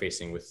comes to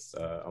interfacing with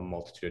a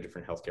multitude of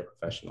different healthcare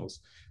professionals,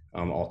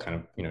 all kind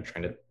of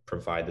trying to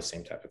provide the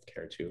same type of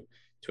care to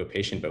a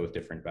patient, but with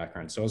different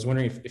backgrounds. So I was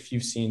wondering if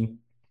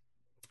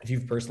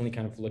you've personally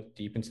kind of looked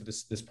deep into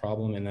this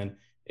problem, and then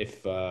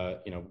if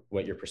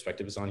what your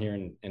perspective is on here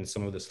and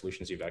some of the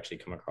solutions you've actually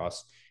come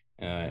across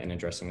in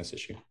addressing this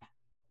issue.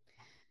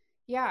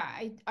 Yeah,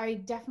 I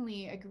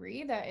definitely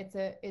agree that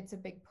it's a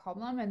big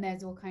problem, and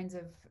there's all kinds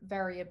of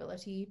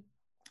variability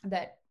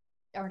that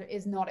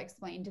is not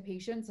explained to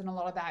patients, and a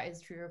lot of that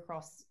is true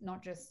across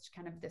not just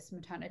kind of this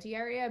maternity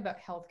area, but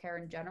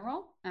healthcare in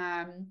general.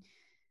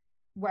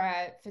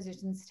 where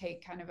physicians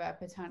take kind of a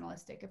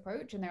paternalistic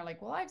approach, and they're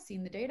like, well, I've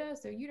seen the data,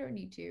 so you don't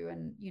need to,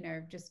 and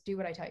just do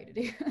what I tell you to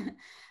do,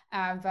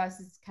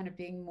 versus kind of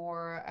being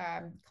more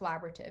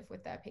collaborative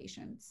with their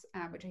patients,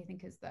 which I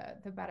think is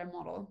the better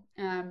model.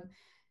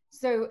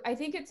 So I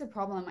think it's a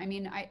problem. I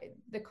mean,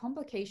 the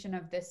complication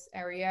of this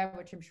area,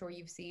 which I'm sure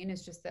you've seen,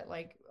 is just that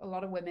like a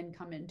lot of women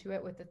come into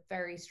it with a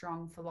very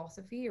strong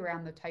philosophy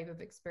around the type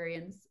of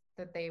experience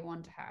that they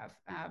want to have.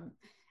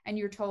 And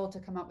you're told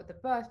to come up with a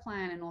birth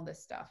plan and all this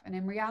stuff. And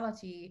in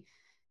reality,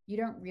 you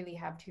don't really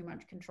have too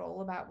much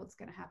control about what's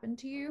going to happen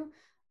to you.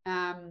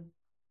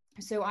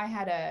 So I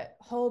had a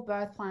whole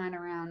birth plan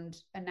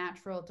around a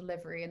natural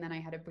delivery, and then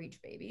I had a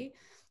breech baby.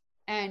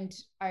 And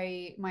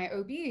my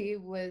OB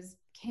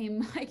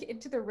came like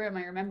into the room.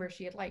 I remember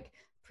she had like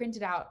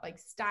printed out like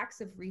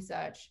stacks of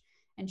research,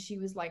 and she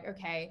was like,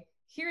 okay,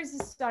 here's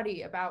a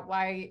study about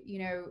why,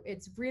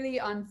 it's really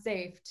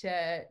unsafe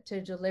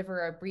to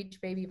deliver a breech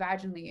baby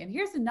vaginally. And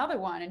here's another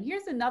one, and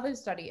here's another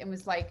study, and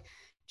was like,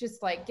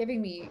 just like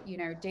giving me,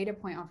 data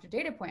point after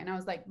data point. And I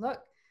was like,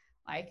 look,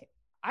 like,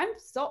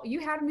 you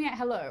had me at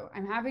hello,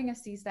 I'm having a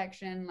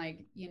C-section,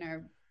 like,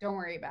 don't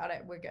worry about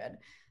it, we're good.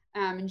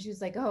 And she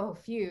was like, oh,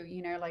 phew,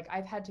 like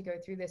I've had to go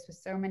through this with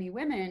so many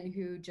women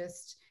who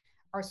just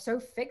are so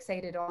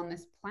fixated on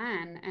this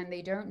plan, and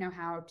they don't know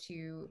how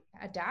to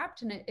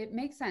adapt. And it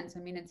makes sense. I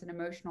mean, it's an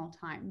emotional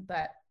time,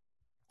 but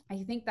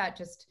I think that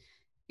just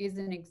is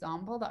an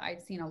example that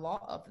I've seen a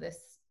lot of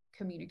this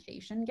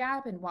communication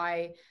gap, and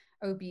why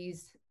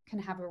OBs can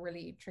have a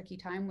really tricky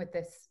time with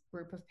this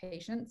group of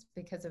patients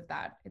because of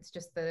that. It's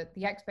just the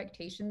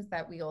expectations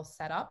that we all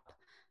set up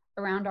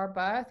around our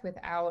birth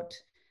without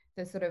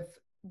the sort of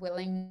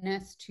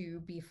willingness to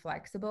be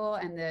flexible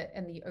and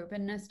the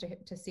openness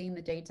to seeing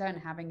the data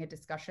and having a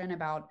discussion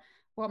about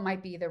what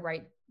might be the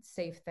right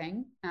safe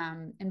thing.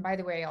 And by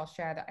the way, I'll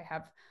share that I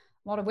have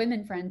a lot of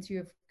women friends who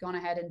have gone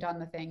ahead and done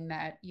the thing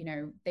that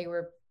they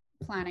were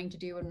planning to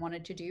do and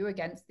wanted to do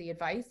against the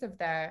advice of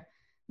their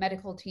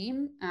medical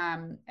team.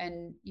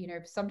 And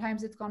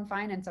sometimes it's gone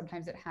fine and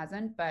sometimes it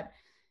hasn't, but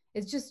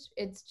it's just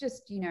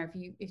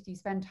if you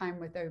spend time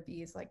with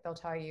OBs, like they'll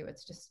tell you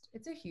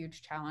it's a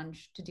huge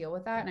challenge to deal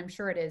with that. And I'm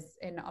sure it is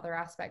in other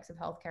aspects of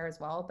healthcare as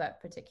well,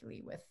 but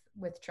particularly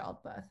with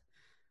childbirth.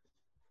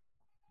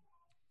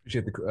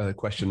 Appreciate the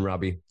question,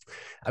 Robbie.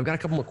 I've got a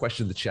couple more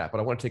questions in the chat, but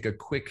I want to take a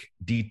quick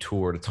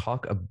detour to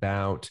talk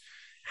about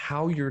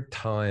how your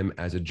time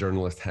as a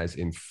journalist has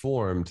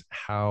informed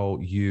how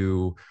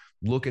you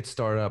look at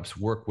startups,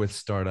 work with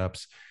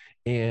startups.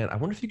 And I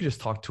wonder if you could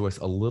just talk to us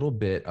a little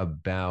bit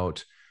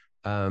about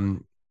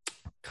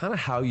kind of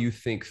how you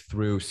think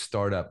through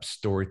startup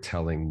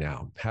storytelling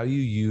now, how you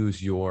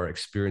use your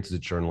experience as a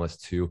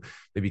journalist to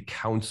maybe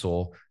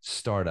counsel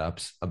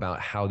startups about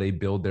how they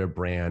build their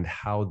brand,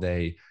 how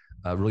they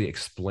really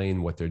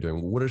explain what they're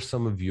doing. What are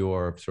some of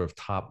your sort of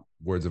top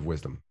words of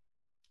wisdom?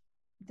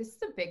 This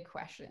is a big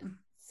question.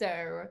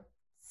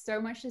 So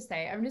much to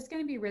say. I'm just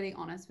going to be really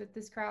honest with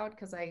this crowd,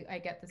 because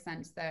I get the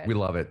sense that we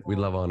love it. We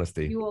love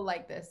honesty. You will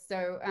like this.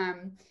 So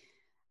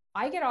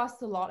I get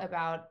asked a lot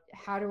about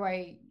how do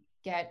I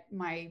get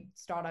my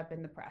startup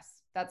in the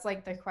press? That's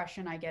like the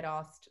question I get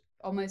asked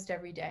almost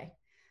every day.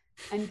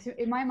 And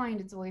in my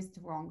mind, it's always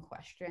the wrong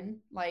question.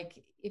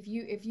 Like if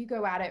you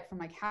go at it from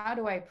like, how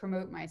do I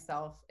promote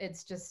myself?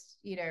 It's just,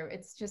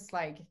 it's just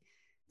like,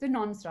 it's a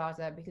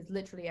non-starter, because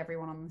literally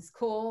everyone on this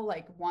call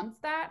like wants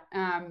that.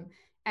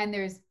 And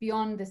there's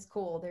beyond this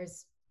call,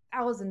 there's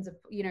thousands of,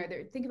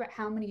 think about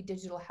how many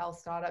digital health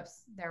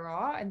startups there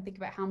are, and think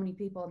about how many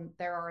people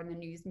there are in the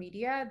news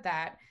media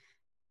that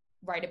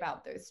write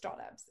about those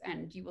startups.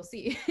 And you will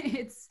see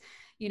it's,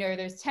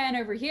 there's 10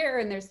 over here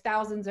and there's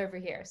thousands over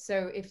here.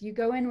 So if you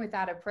go in with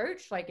that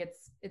approach, like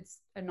it's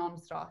a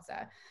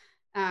non-starter.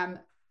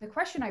 The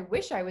question I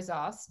wish I was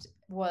asked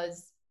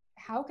was,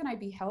 how can I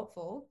be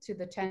helpful to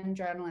the 10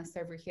 journalists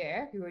over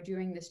here who are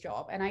doing this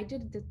job? And I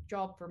did the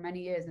job for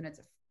many years, and it's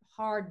a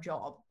hard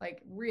job,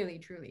 like really,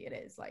 truly it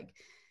is. Like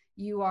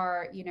you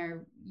are,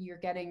 you're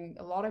getting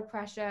a lot of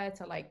pressure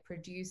to like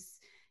produce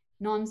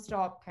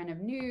nonstop kind of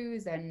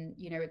news. And,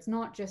 it's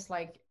not just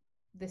like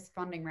this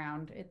funding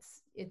round.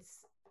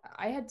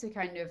 I had to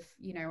kind of,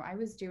 I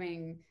was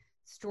doing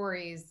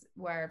stories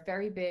where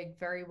very big,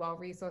 very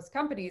well-resourced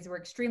companies were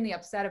extremely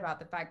upset about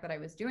the fact that I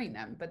was doing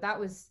them, but that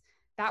was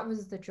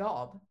the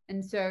job.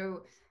 And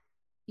so,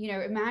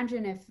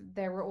 imagine if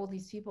there were all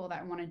these people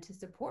that wanted to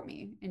support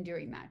me in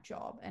doing that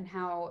job, and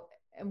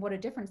what a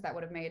difference that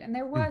would have made. And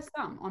there were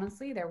some,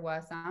 honestly,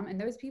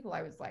 and those people,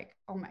 I was like,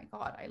 oh my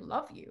God, I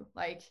love you.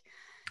 Like,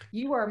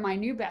 you are my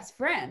new best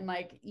friend,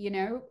 like,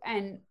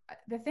 and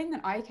the thing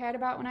that I cared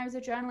about when I was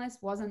a journalist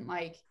wasn't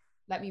like,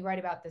 let me write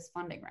about this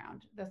funding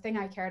round. The thing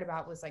I cared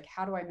about was like,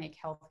 how do I make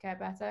healthcare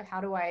better?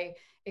 How do I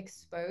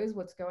expose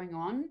what's going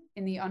on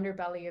in the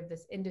underbelly of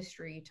this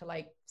industry to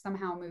like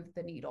somehow move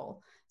the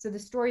needle? So the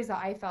stories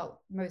that I felt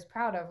most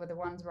proud of were the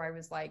ones where I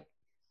was like,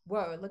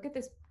 whoa, look at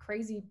this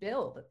crazy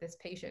bill that this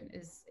patient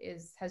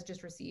has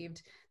just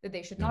received that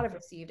they should not have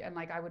received. And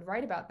like, I would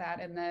write about that,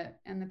 and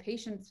the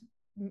patient's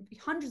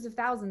hundreds of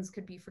thousands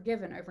could be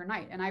forgiven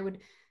overnight. And I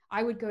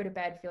would go to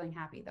bed feeling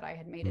happy that I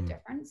had made a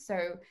difference.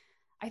 So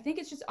I think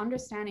it's just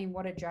understanding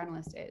what a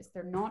journalist is.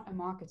 They're not a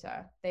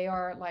marketer. They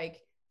are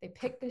like, they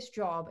pick this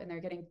job and they're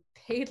getting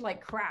paid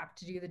like crap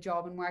to do the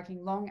job and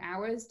working long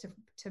hours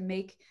to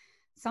make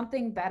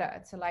something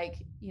better, to like,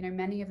 you know,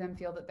 many of them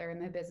feel that they're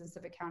in the business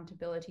of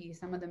accountability.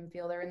 Some of them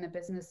feel they're in the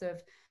business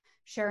of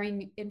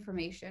sharing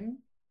information.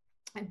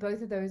 And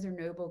both of those are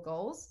noble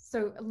goals.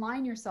 So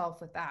align yourself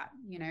with that,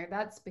 you know,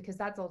 that's because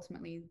that's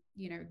ultimately,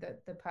 you know,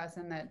 the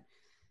person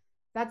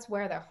that's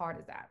where their heart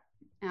is at.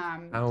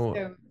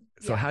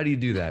 So how do you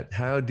do that?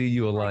 How do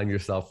you align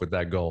yourself with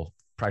that goal,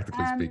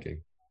 practically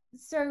speaking?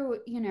 So,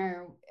 you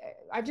know,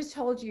 I've just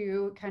told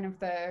you kind of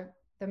the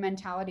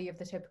mentality of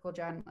the typical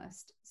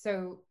journalist.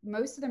 So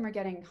most of them are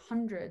getting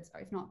hundreds,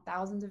 if not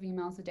thousands of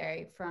emails a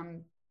day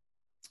from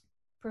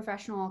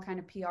professional kind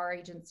of PR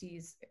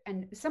agencies.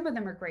 And some of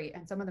them are great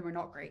and some of them are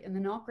not great. And the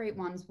not great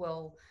ones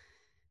will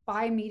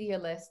buy media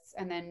lists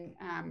and then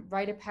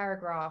write a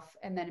paragraph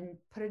and then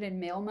put it in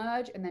mail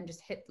merge and then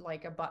just hit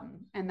like a button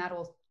and that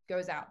all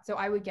goes out. So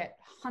I would get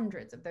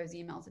hundreds of those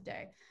emails a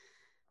day.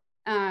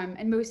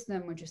 And most of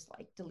them were just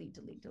like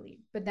delete.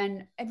 But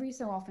then every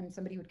so often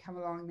somebody would come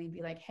along and they'd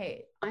be like,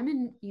 hey, I'm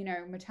in, you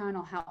know,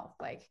 maternal health.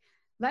 Like,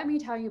 let me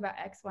tell you about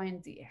X, Y,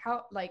 and Z.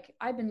 How, like,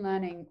 I've been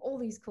learning all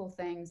these cool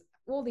things,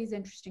 all these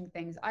interesting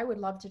things. I would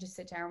love to just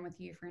sit down with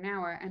you for an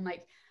hour. And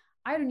like,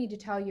 I don't need to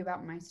tell you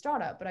about my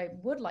startup, but I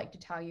would like to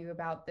tell you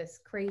about this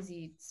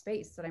crazy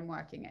space that I'm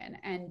working in.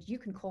 And you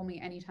can call me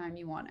anytime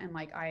you want. And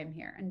like, I am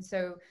here. And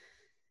so,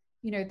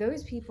 you know,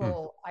 those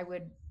people I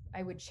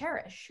would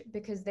cherish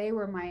because they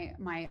were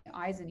my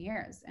eyes and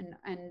ears,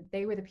 and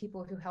they were the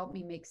people who helped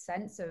me make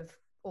sense of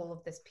all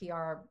of this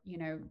PR, you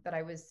know, that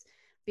I was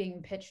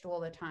being pitched all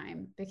the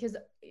time. Because,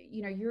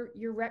 you know,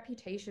 your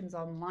reputation's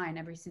online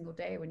every single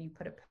day when you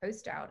put a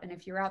post out. And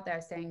if you're out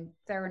there saying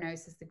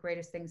Theranos is the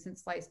greatest thing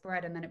since sliced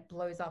bread, and then it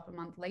blows up a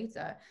month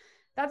later,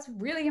 that's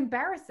really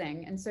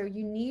embarrassing. And so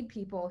you need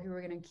people who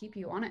are going to keep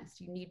you honest.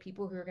 You need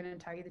people who are going to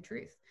tell you the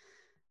truth.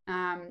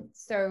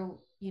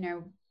 So, you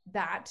know,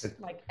 that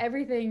like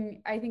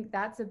everything, I think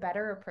that's a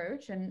better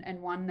approach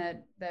and one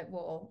that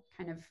will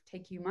kind of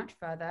take you much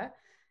further.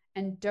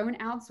 And don't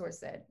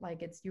outsource it.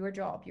 Like, it's your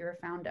job. You're a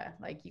founder.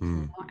 Like, you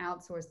cannot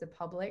outsource the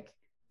public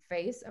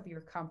face of your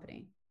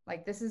company.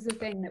 Like, this is the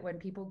thing that when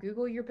people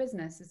Google your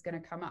business is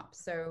going to come up.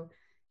 So,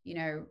 you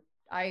know,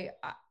 I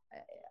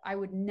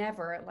would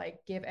never like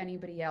give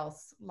anybody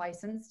else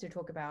license to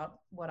talk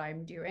about what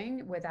I'm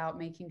doing without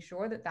making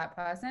sure that that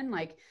person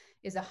like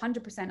is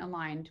 100%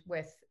 aligned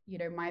with, you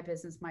know, my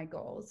business, my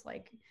goals.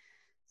 Like,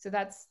 so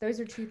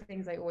those are two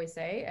things I always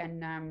say.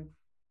 And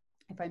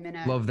if I'm in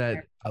a love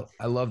that.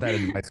 I love that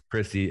advice,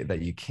 Chrissy,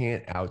 that you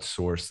can't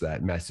outsource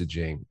that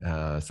messaging.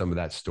 Some of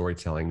that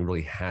storytelling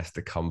really has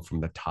to come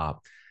from the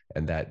top,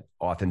 and that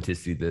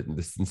authenticity,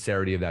 the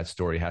sincerity of that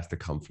story has to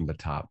come from the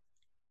top.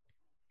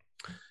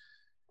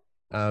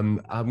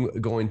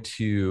 I'm going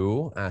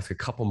to ask a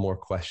couple more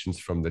questions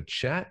from the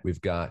chat.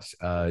 We've got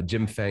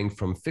Jim Fang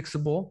from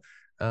Fixable.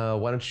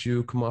 Why don't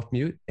you come off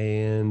mute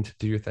and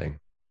do your thing?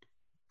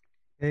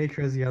 Hey,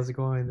 Chrissy, how's it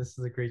going? This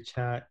is a great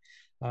chat.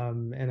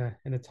 And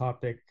a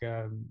topic,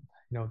 you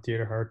know, dear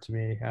to heart to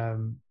me.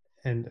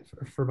 And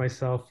for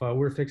myself,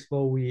 we're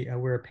Fixable.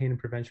 We're a pain and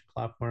prevention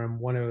platform.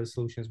 One of the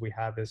solutions we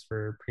have is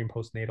for pre and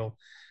postnatal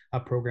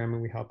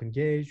programming. We help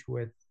engage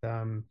with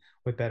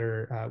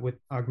better with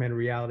augmented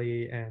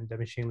reality and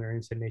machine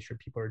learning to make sure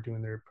people are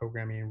doing their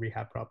programming and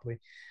rehab properly.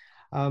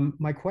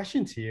 My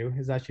question to you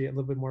is actually a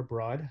little bit more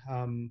broad.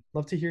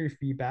 Love to hear your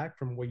feedback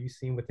from what you've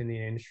seen within the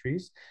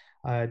industries.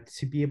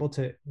 To be able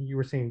to, you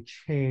were saying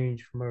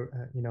change from,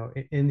 you know,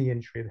 in the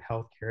industry of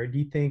healthcare. Do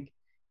you think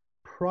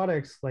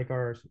products like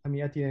ours, I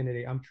mean, at the end of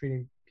the day, I'm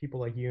treating people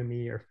like you and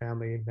me or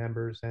family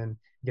members and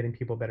getting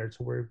people better.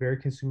 So we're very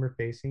consumer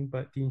facing,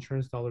 but the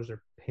insurance dollars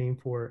are paying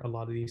for a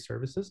lot of these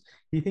services.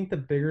 Do you think the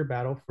bigger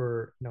battle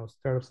for, you know,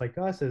 startups like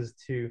us is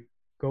to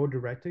go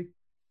direct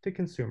to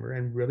consumer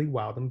and really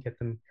wow them, get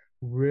them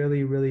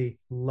really, really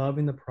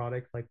loving the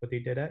product, like what they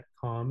did at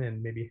Calm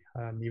and maybe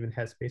even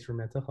Headspace for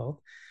mental health,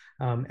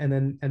 and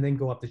then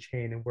go up the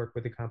chain and work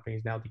with the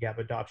companies now to get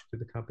adoption to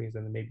the companies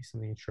and then maybe some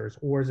of the insurers?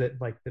 Or is it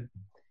like do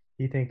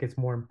you think it's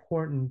more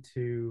important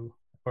to,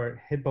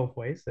 or hit both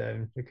ways,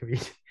 and it could be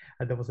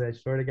a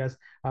double-edged sword, I guess,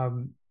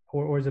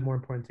 or is it more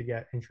important to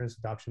get insurance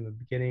adoption in the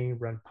beginning,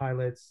 run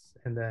pilots,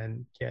 and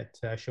then get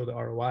show the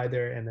ROI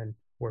there, and then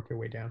work your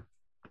way down?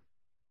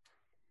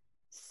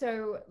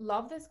 So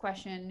love this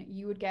question.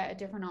 You would get a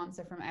different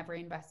answer from every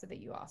investor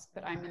that you ask,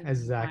 but I'm going to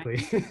exactly.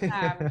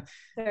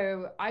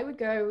 So I would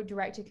go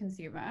direct to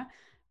consumer.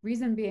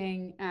 Reason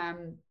being,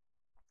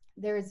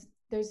 there's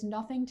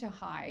nothing to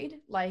hide.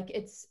 Like,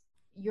 it's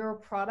your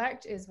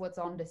product is what's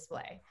on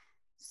display.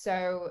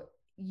 So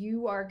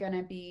you are going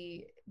to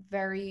be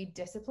very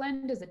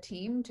disciplined as a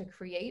team to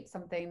create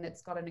something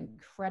that's got an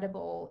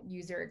incredible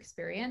user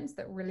experience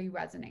that really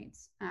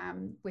resonates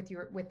with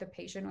the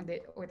patient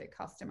or the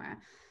customer.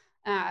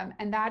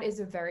 And that is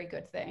a very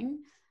good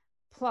thing.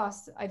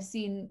 Plus, I've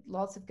seen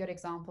lots of good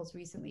examples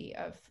recently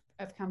of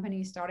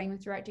companies starting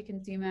with direct to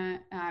consumer.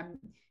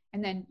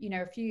 And then,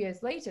 a few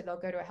years later, they'll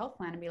go to a health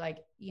plan and be like,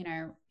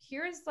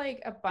 here's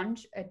like a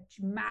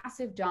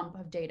massive dump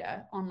of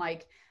data on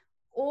like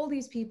all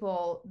these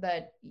people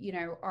that,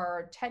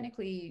 are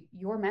technically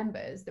your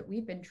members that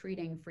we've been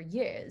treating for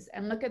years.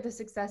 And look at the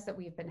success that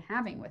we've been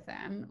having with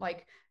them.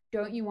 Like,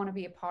 don't you want to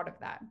be a part of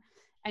that?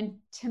 And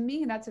to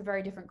me, that's a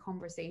very different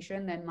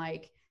conversation than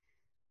like,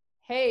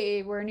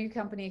 hey, we're a new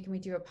company, can we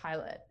do a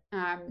pilot?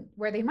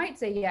 Where they might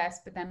say yes,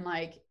 but then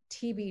like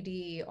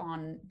TBD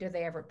on do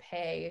they ever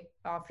pay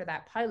after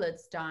that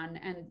pilot's done?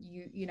 And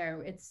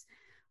it's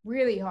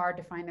really hard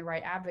to find the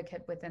right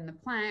advocate within the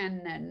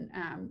plan,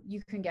 and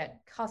you can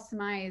get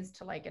customized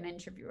to like an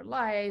inch of your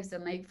lives,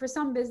 and like for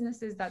some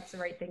businesses that's the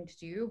right thing to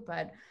do,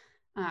 but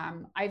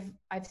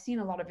I've seen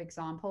a lot of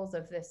examples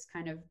of this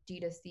kind of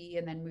D2C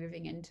and then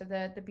moving into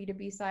the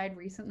B2B side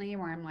recently,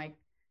 where I'm like,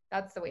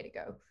 that's the way to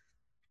go.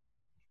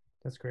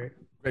 That's great.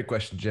 Great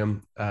question,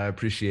 Jim. I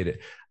appreciate it.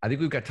 I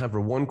think we've got time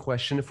for one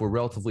question if we're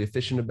relatively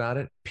efficient about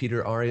it.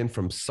 Peter Arian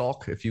from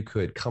Salk, if you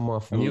could come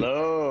off mute.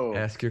 Hello.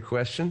 Ask your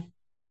question.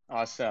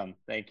 Awesome.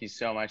 Thank you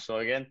so much,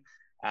 Logan.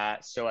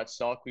 So at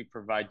Salk, we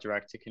provide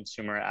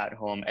direct-to-consumer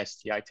at-home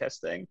STI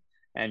testing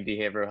and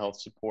behavioral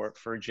health support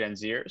for Gen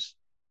Zers.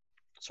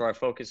 So our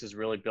focus is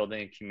really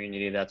building a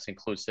community that's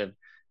inclusive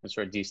and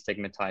sort of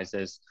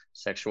destigmatizes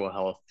sexual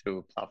health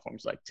through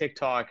platforms like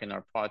TikTok and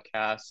our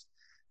podcast.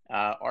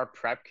 Our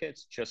PrEP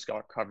kits just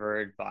got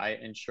covered by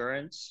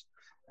insurance,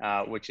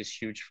 which is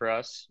huge for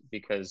us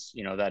because,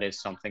 that is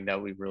something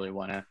that we really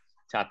want to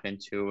tap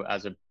into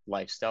as a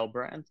lifestyle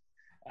brand.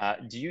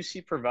 Do you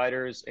see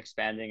providers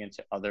expanding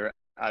into other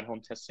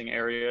at-home testing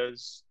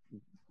areas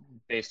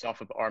based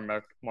off of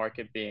our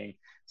market being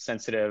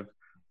sensitive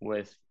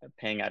with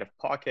paying out of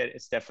pocket?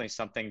 It's definitely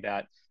something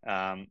that,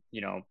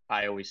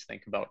 I always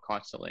think about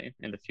constantly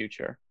in the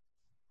future.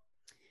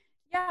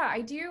 Yeah,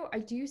 I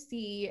do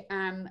see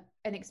an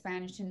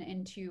expansion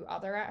into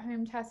other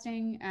at-home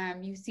testing.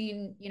 You've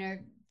seen,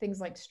 things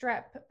like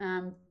strep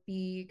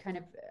be kind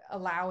of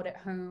allowed at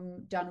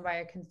home, done by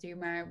a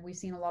consumer. We've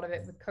seen a lot of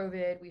it with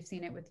COVID. We've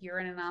seen it with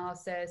urine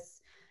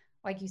analysis,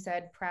 like you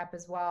said, PrEP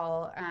as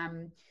well.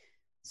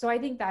 So I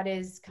think that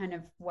is kind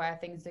of where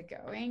things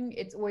are going.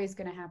 It's always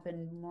going to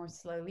happen more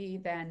slowly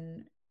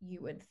than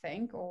you would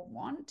think or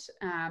want.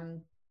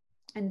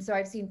 And so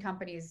I've seen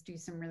companies do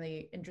some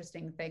really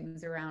interesting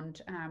things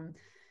around,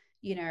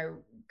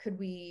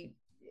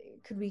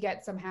 could we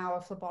get somehow a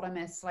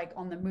phlebotomist like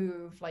on the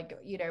move, like,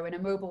 in a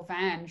mobile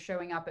van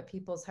showing up at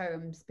people's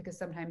homes because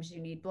sometimes you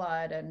need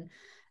blood. And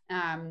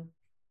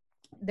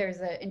there's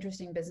an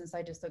interesting business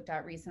I just looked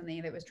at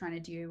recently that was trying to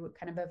do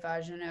kind of a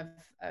version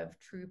of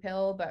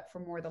TruePill, but for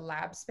more the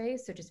lab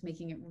space. So just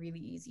making it really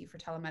easy for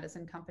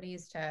telemedicine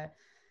companies to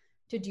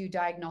do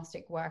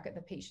diagnostic work at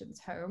the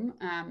patient's home.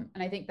 And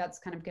I think that's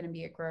kind of going to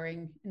be a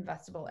growing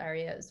investable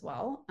area as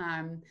well.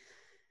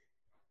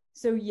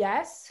 So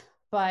yes,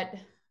 but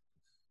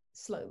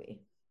slowly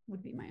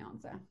would be my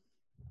answer.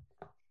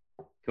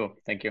 Cool.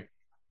 Thank you.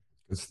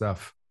 Good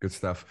stuff. Good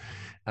stuff.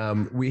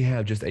 We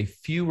have just a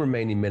few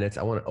remaining minutes.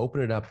 I want to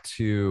open it up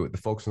to the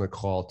folks on the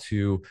call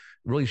to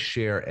really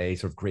share a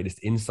sort of greatest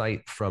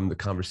insight from the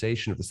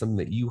conversation. If there's something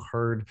that you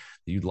heard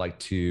that you'd like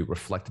to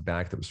reflect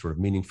back that was sort of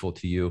meaningful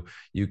to you,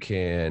 you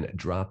can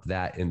drop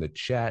that in the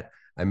chat.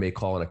 I may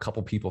call on a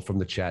couple people from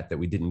the chat that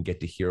we didn't get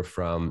to hear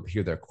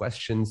their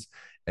questions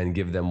and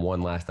give them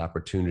one last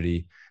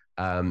opportunity.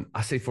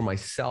 I say for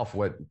myself,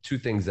 two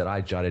things that I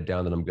jotted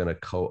down that I'm going to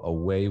go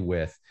away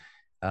with.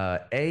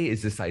 A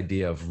is this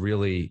idea of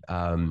really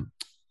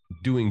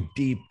doing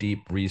deep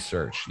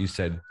research. You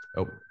said,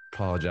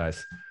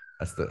 apologize.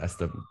 That's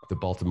the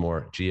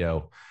Baltimore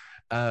Geo.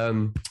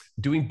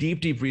 Doing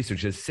deep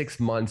research is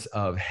 6 months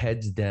of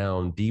heads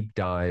down, deep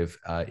dive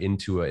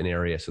into an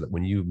area so that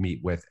when you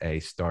meet with a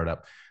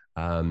startup,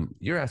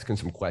 you're asking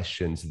some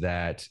questions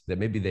that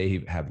maybe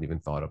they haven't even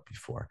thought of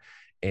before.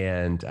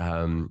 And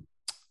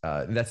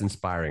that's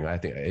inspiring. I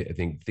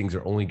think things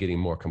are only getting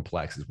more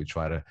complex as we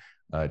try to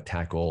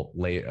tackle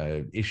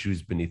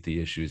issues beneath the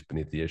issues.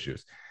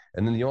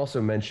 And then you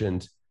also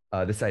mentioned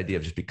this idea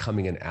of just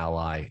becoming an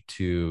ally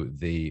to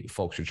the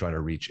folks you're trying to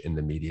reach in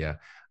the media,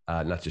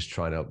 not just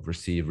trying to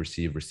receive,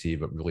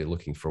 but really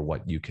looking for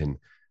what you can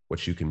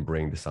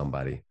bring to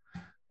somebody.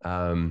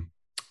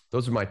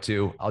 Those are my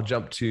two. I'll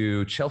jump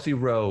to Chelsea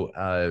Rowe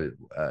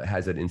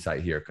has an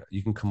insight here.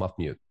 You can come off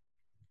mute.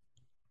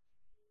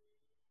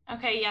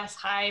 Okay, yes.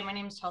 Hi, my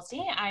name is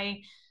Chelsea.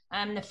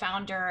 I'm the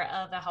founder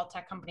of a health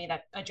tech company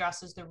that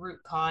addresses the root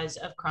cause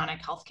of chronic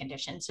health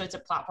conditions. So it's a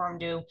platform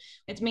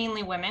it's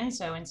mainly women.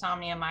 So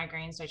insomnia,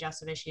 migraines,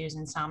 digestive issues,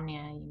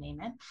 insomnia, you name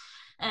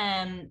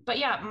it. But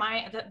yeah,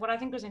 what I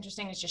think was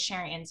interesting is just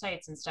sharing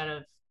insights instead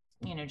of,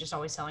 just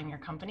always selling your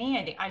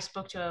company. I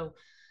spoke to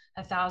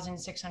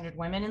 1,600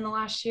 women in the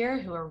last year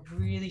who are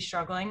really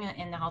struggling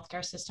in the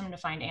healthcare system to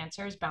find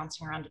answers,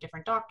 bouncing around to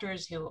different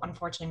doctors who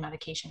unfortunately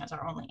medication is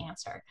our only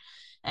answer.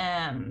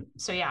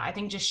 So yeah, I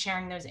think just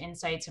sharing those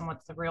insights and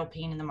what's the real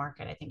pain in the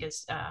market, I think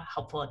is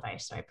helpful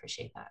advice. So I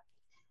appreciate that.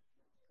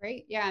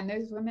 Great. Yeah. And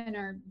those women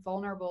are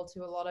vulnerable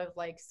to a lot of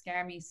like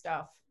scammy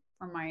stuff.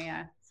 From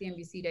my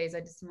CNBC days, I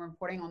did some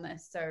reporting on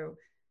this. So,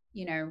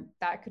 you know,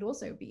 that could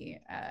also be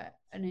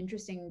an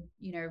interesting,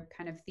 you know,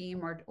 kind of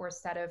theme or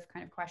set of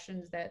kind of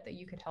questions that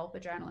you could help a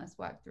journalist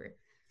work through.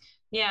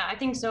 Yeah, I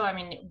think so. I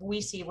mean, we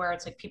see where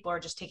it's like people are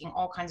just taking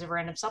all kinds of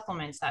random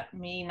supplements that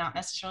may not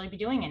necessarily be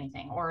doing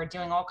anything, or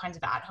doing all kinds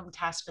of at-home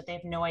tests, but they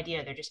have no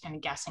idea. They're just kind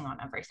of guessing on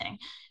everything,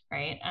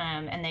 right?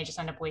 And they just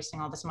end up wasting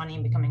all this money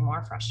and becoming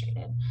more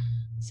frustrated.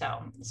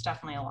 So it's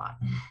definitely a lot.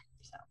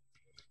 So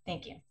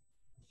thank you.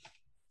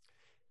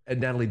 And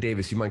Natalie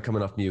Davis, you mind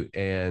coming off mute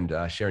and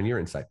sharing your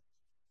insight?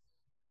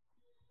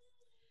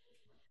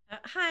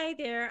 Hi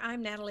there,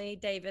 I'm Natalie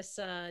Davis,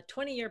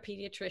 20-year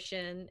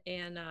pediatrician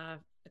and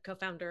the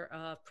co-founder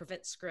of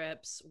Prevent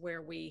Scripts,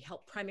 where we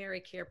help primary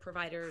care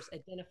providers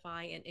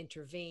identify and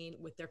intervene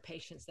with their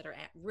patients that are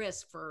at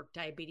risk for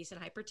diabetes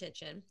and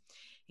hypertension,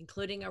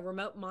 including a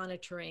remote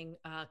monitoring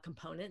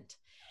component.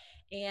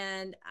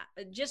 And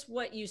just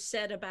what you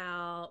said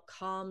about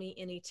call me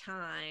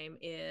anytime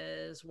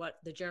is what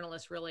the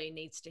journalist really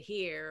needs to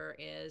hear.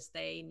 Is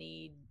they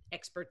need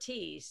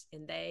expertise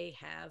and they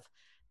have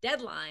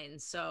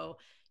deadlines. So,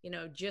 you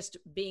know, just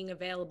being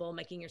available,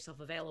 making yourself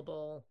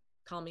available,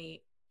 call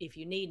me if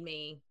you need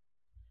me,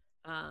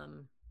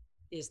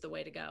 is the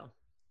way to go.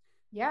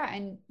 Yeah,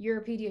 and you're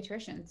a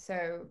pediatrician,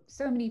 so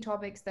many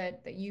topics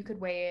that you could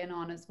weigh in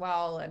on as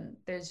well. And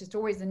there's just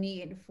always a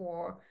need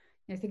for,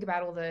 you know, think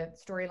about all the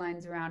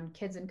storylines around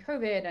kids and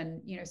COVID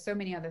and, you know, so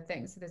many other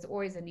things. So there's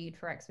always a need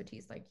for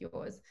expertise like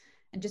yours.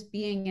 And just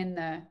being in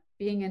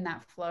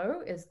that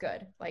flow is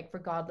good, like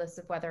regardless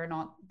of whether or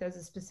not there's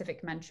a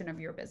specific mention of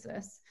your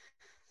business.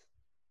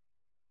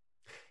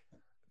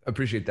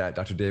 Appreciate that,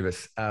 Dr.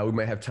 Davis. We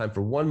might have time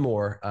for one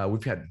more.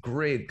 We've had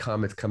great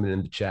comments coming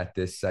in the chat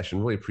this session.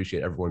 Really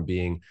appreciate everyone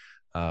being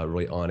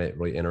really on it,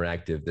 really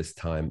interactive this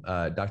time.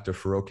 Dr.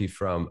 Farokhi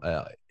from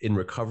In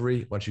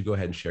Recovery, why don't you go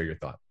ahead and share your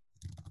thought?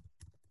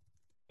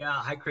 Yeah,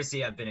 hi,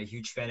 Chrissy. I've been a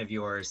huge fan of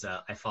yours.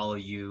 I follow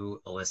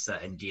you,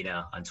 Alyssa, and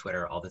Dina on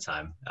Twitter all the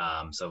time.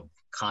 So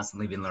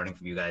constantly been learning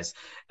from you guys.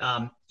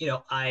 You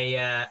know,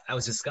 I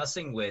was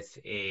discussing with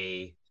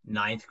a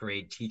 9th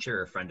grade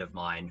teacher, a friend of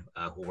mine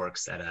who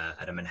works at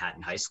a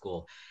Manhattan high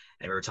school.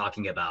 And we were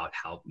talking about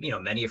how, you know,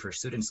 many of her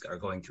students are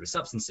going through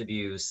substance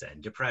abuse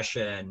and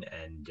depression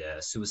and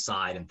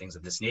suicide and things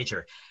of this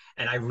nature.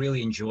 And I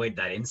really enjoyed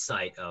that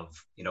insight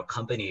of, you know,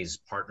 companies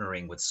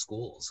partnering with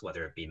schools,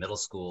 whether it be middle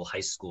school, high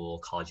school,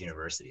 college,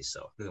 universities.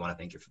 So really want to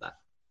thank you for that.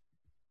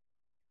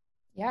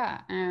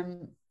 Yeah.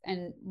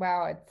 And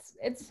wow,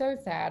 it's so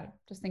sad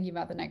just thinking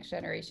about the next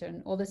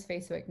generation. All this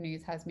Facebook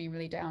news has me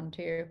really down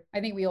too. I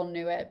think we all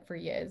knew it for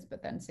years,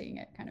 but then seeing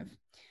it kind of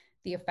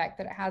the effect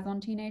that it has on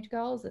teenage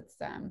girls, it's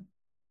going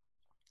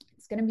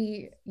to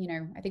be, you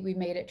know, I think we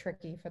made it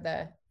tricky for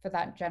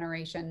that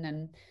generation.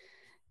 And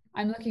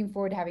I'm looking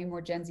forward to having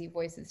more Gen Z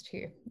voices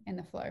too in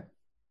the flow.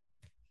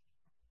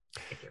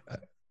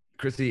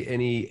 Chrissy,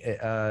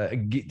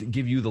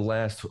 give you the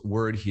last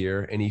word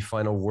here. Any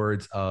final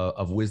words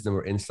of wisdom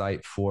or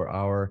insight for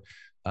our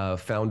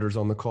founders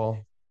on the call?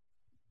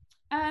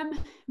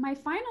 My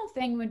final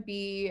thing would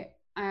be,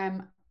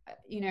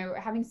 you know,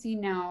 having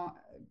seen now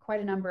quite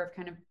a number of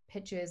kind of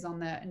pitches on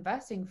the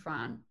investing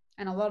front,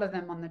 and a lot of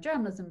them on the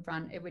journalism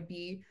front, it would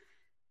be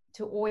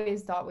to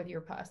always start with your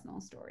personal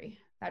story.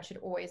 That should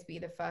always be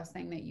the first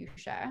thing that you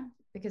share,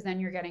 because then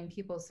you're getting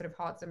people's sort of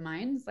hearts and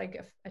minds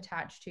like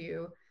attached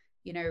to,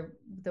 you know,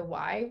 the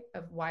why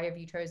have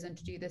you chosen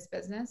to do this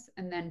business,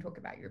 and then talk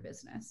about your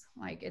business.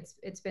 Like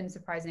it's been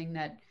surprising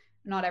that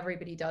not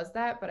everybody does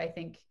that, but I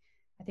think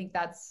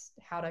that's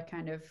how to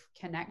kind of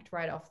connect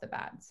right off the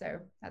bat. So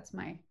that's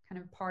my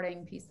kind of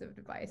parting piece of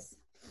advice.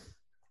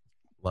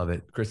 Love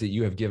it. Chrissy,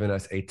 you have given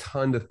us a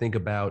ton to think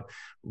about.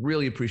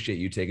 Really appreciate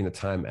you taking the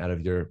time out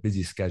of your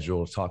busy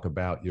schedule to talk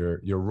about your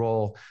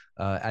role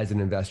as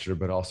an investor,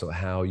 but also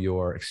how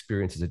your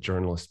experience as a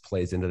journalist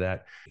plays into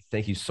that.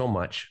 Thank you so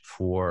much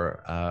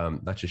for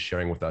not just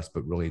sharing with us,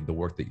 but really the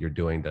work that you're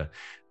doing to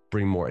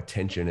bring more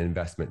attention and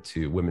investment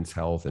to women's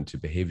health and to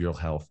behavioral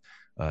health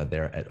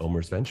there at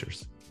OMERS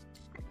Ventures.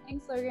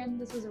 Thanks, Logan.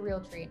 This was a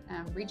real treat.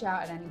 Reach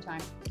out at any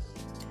time.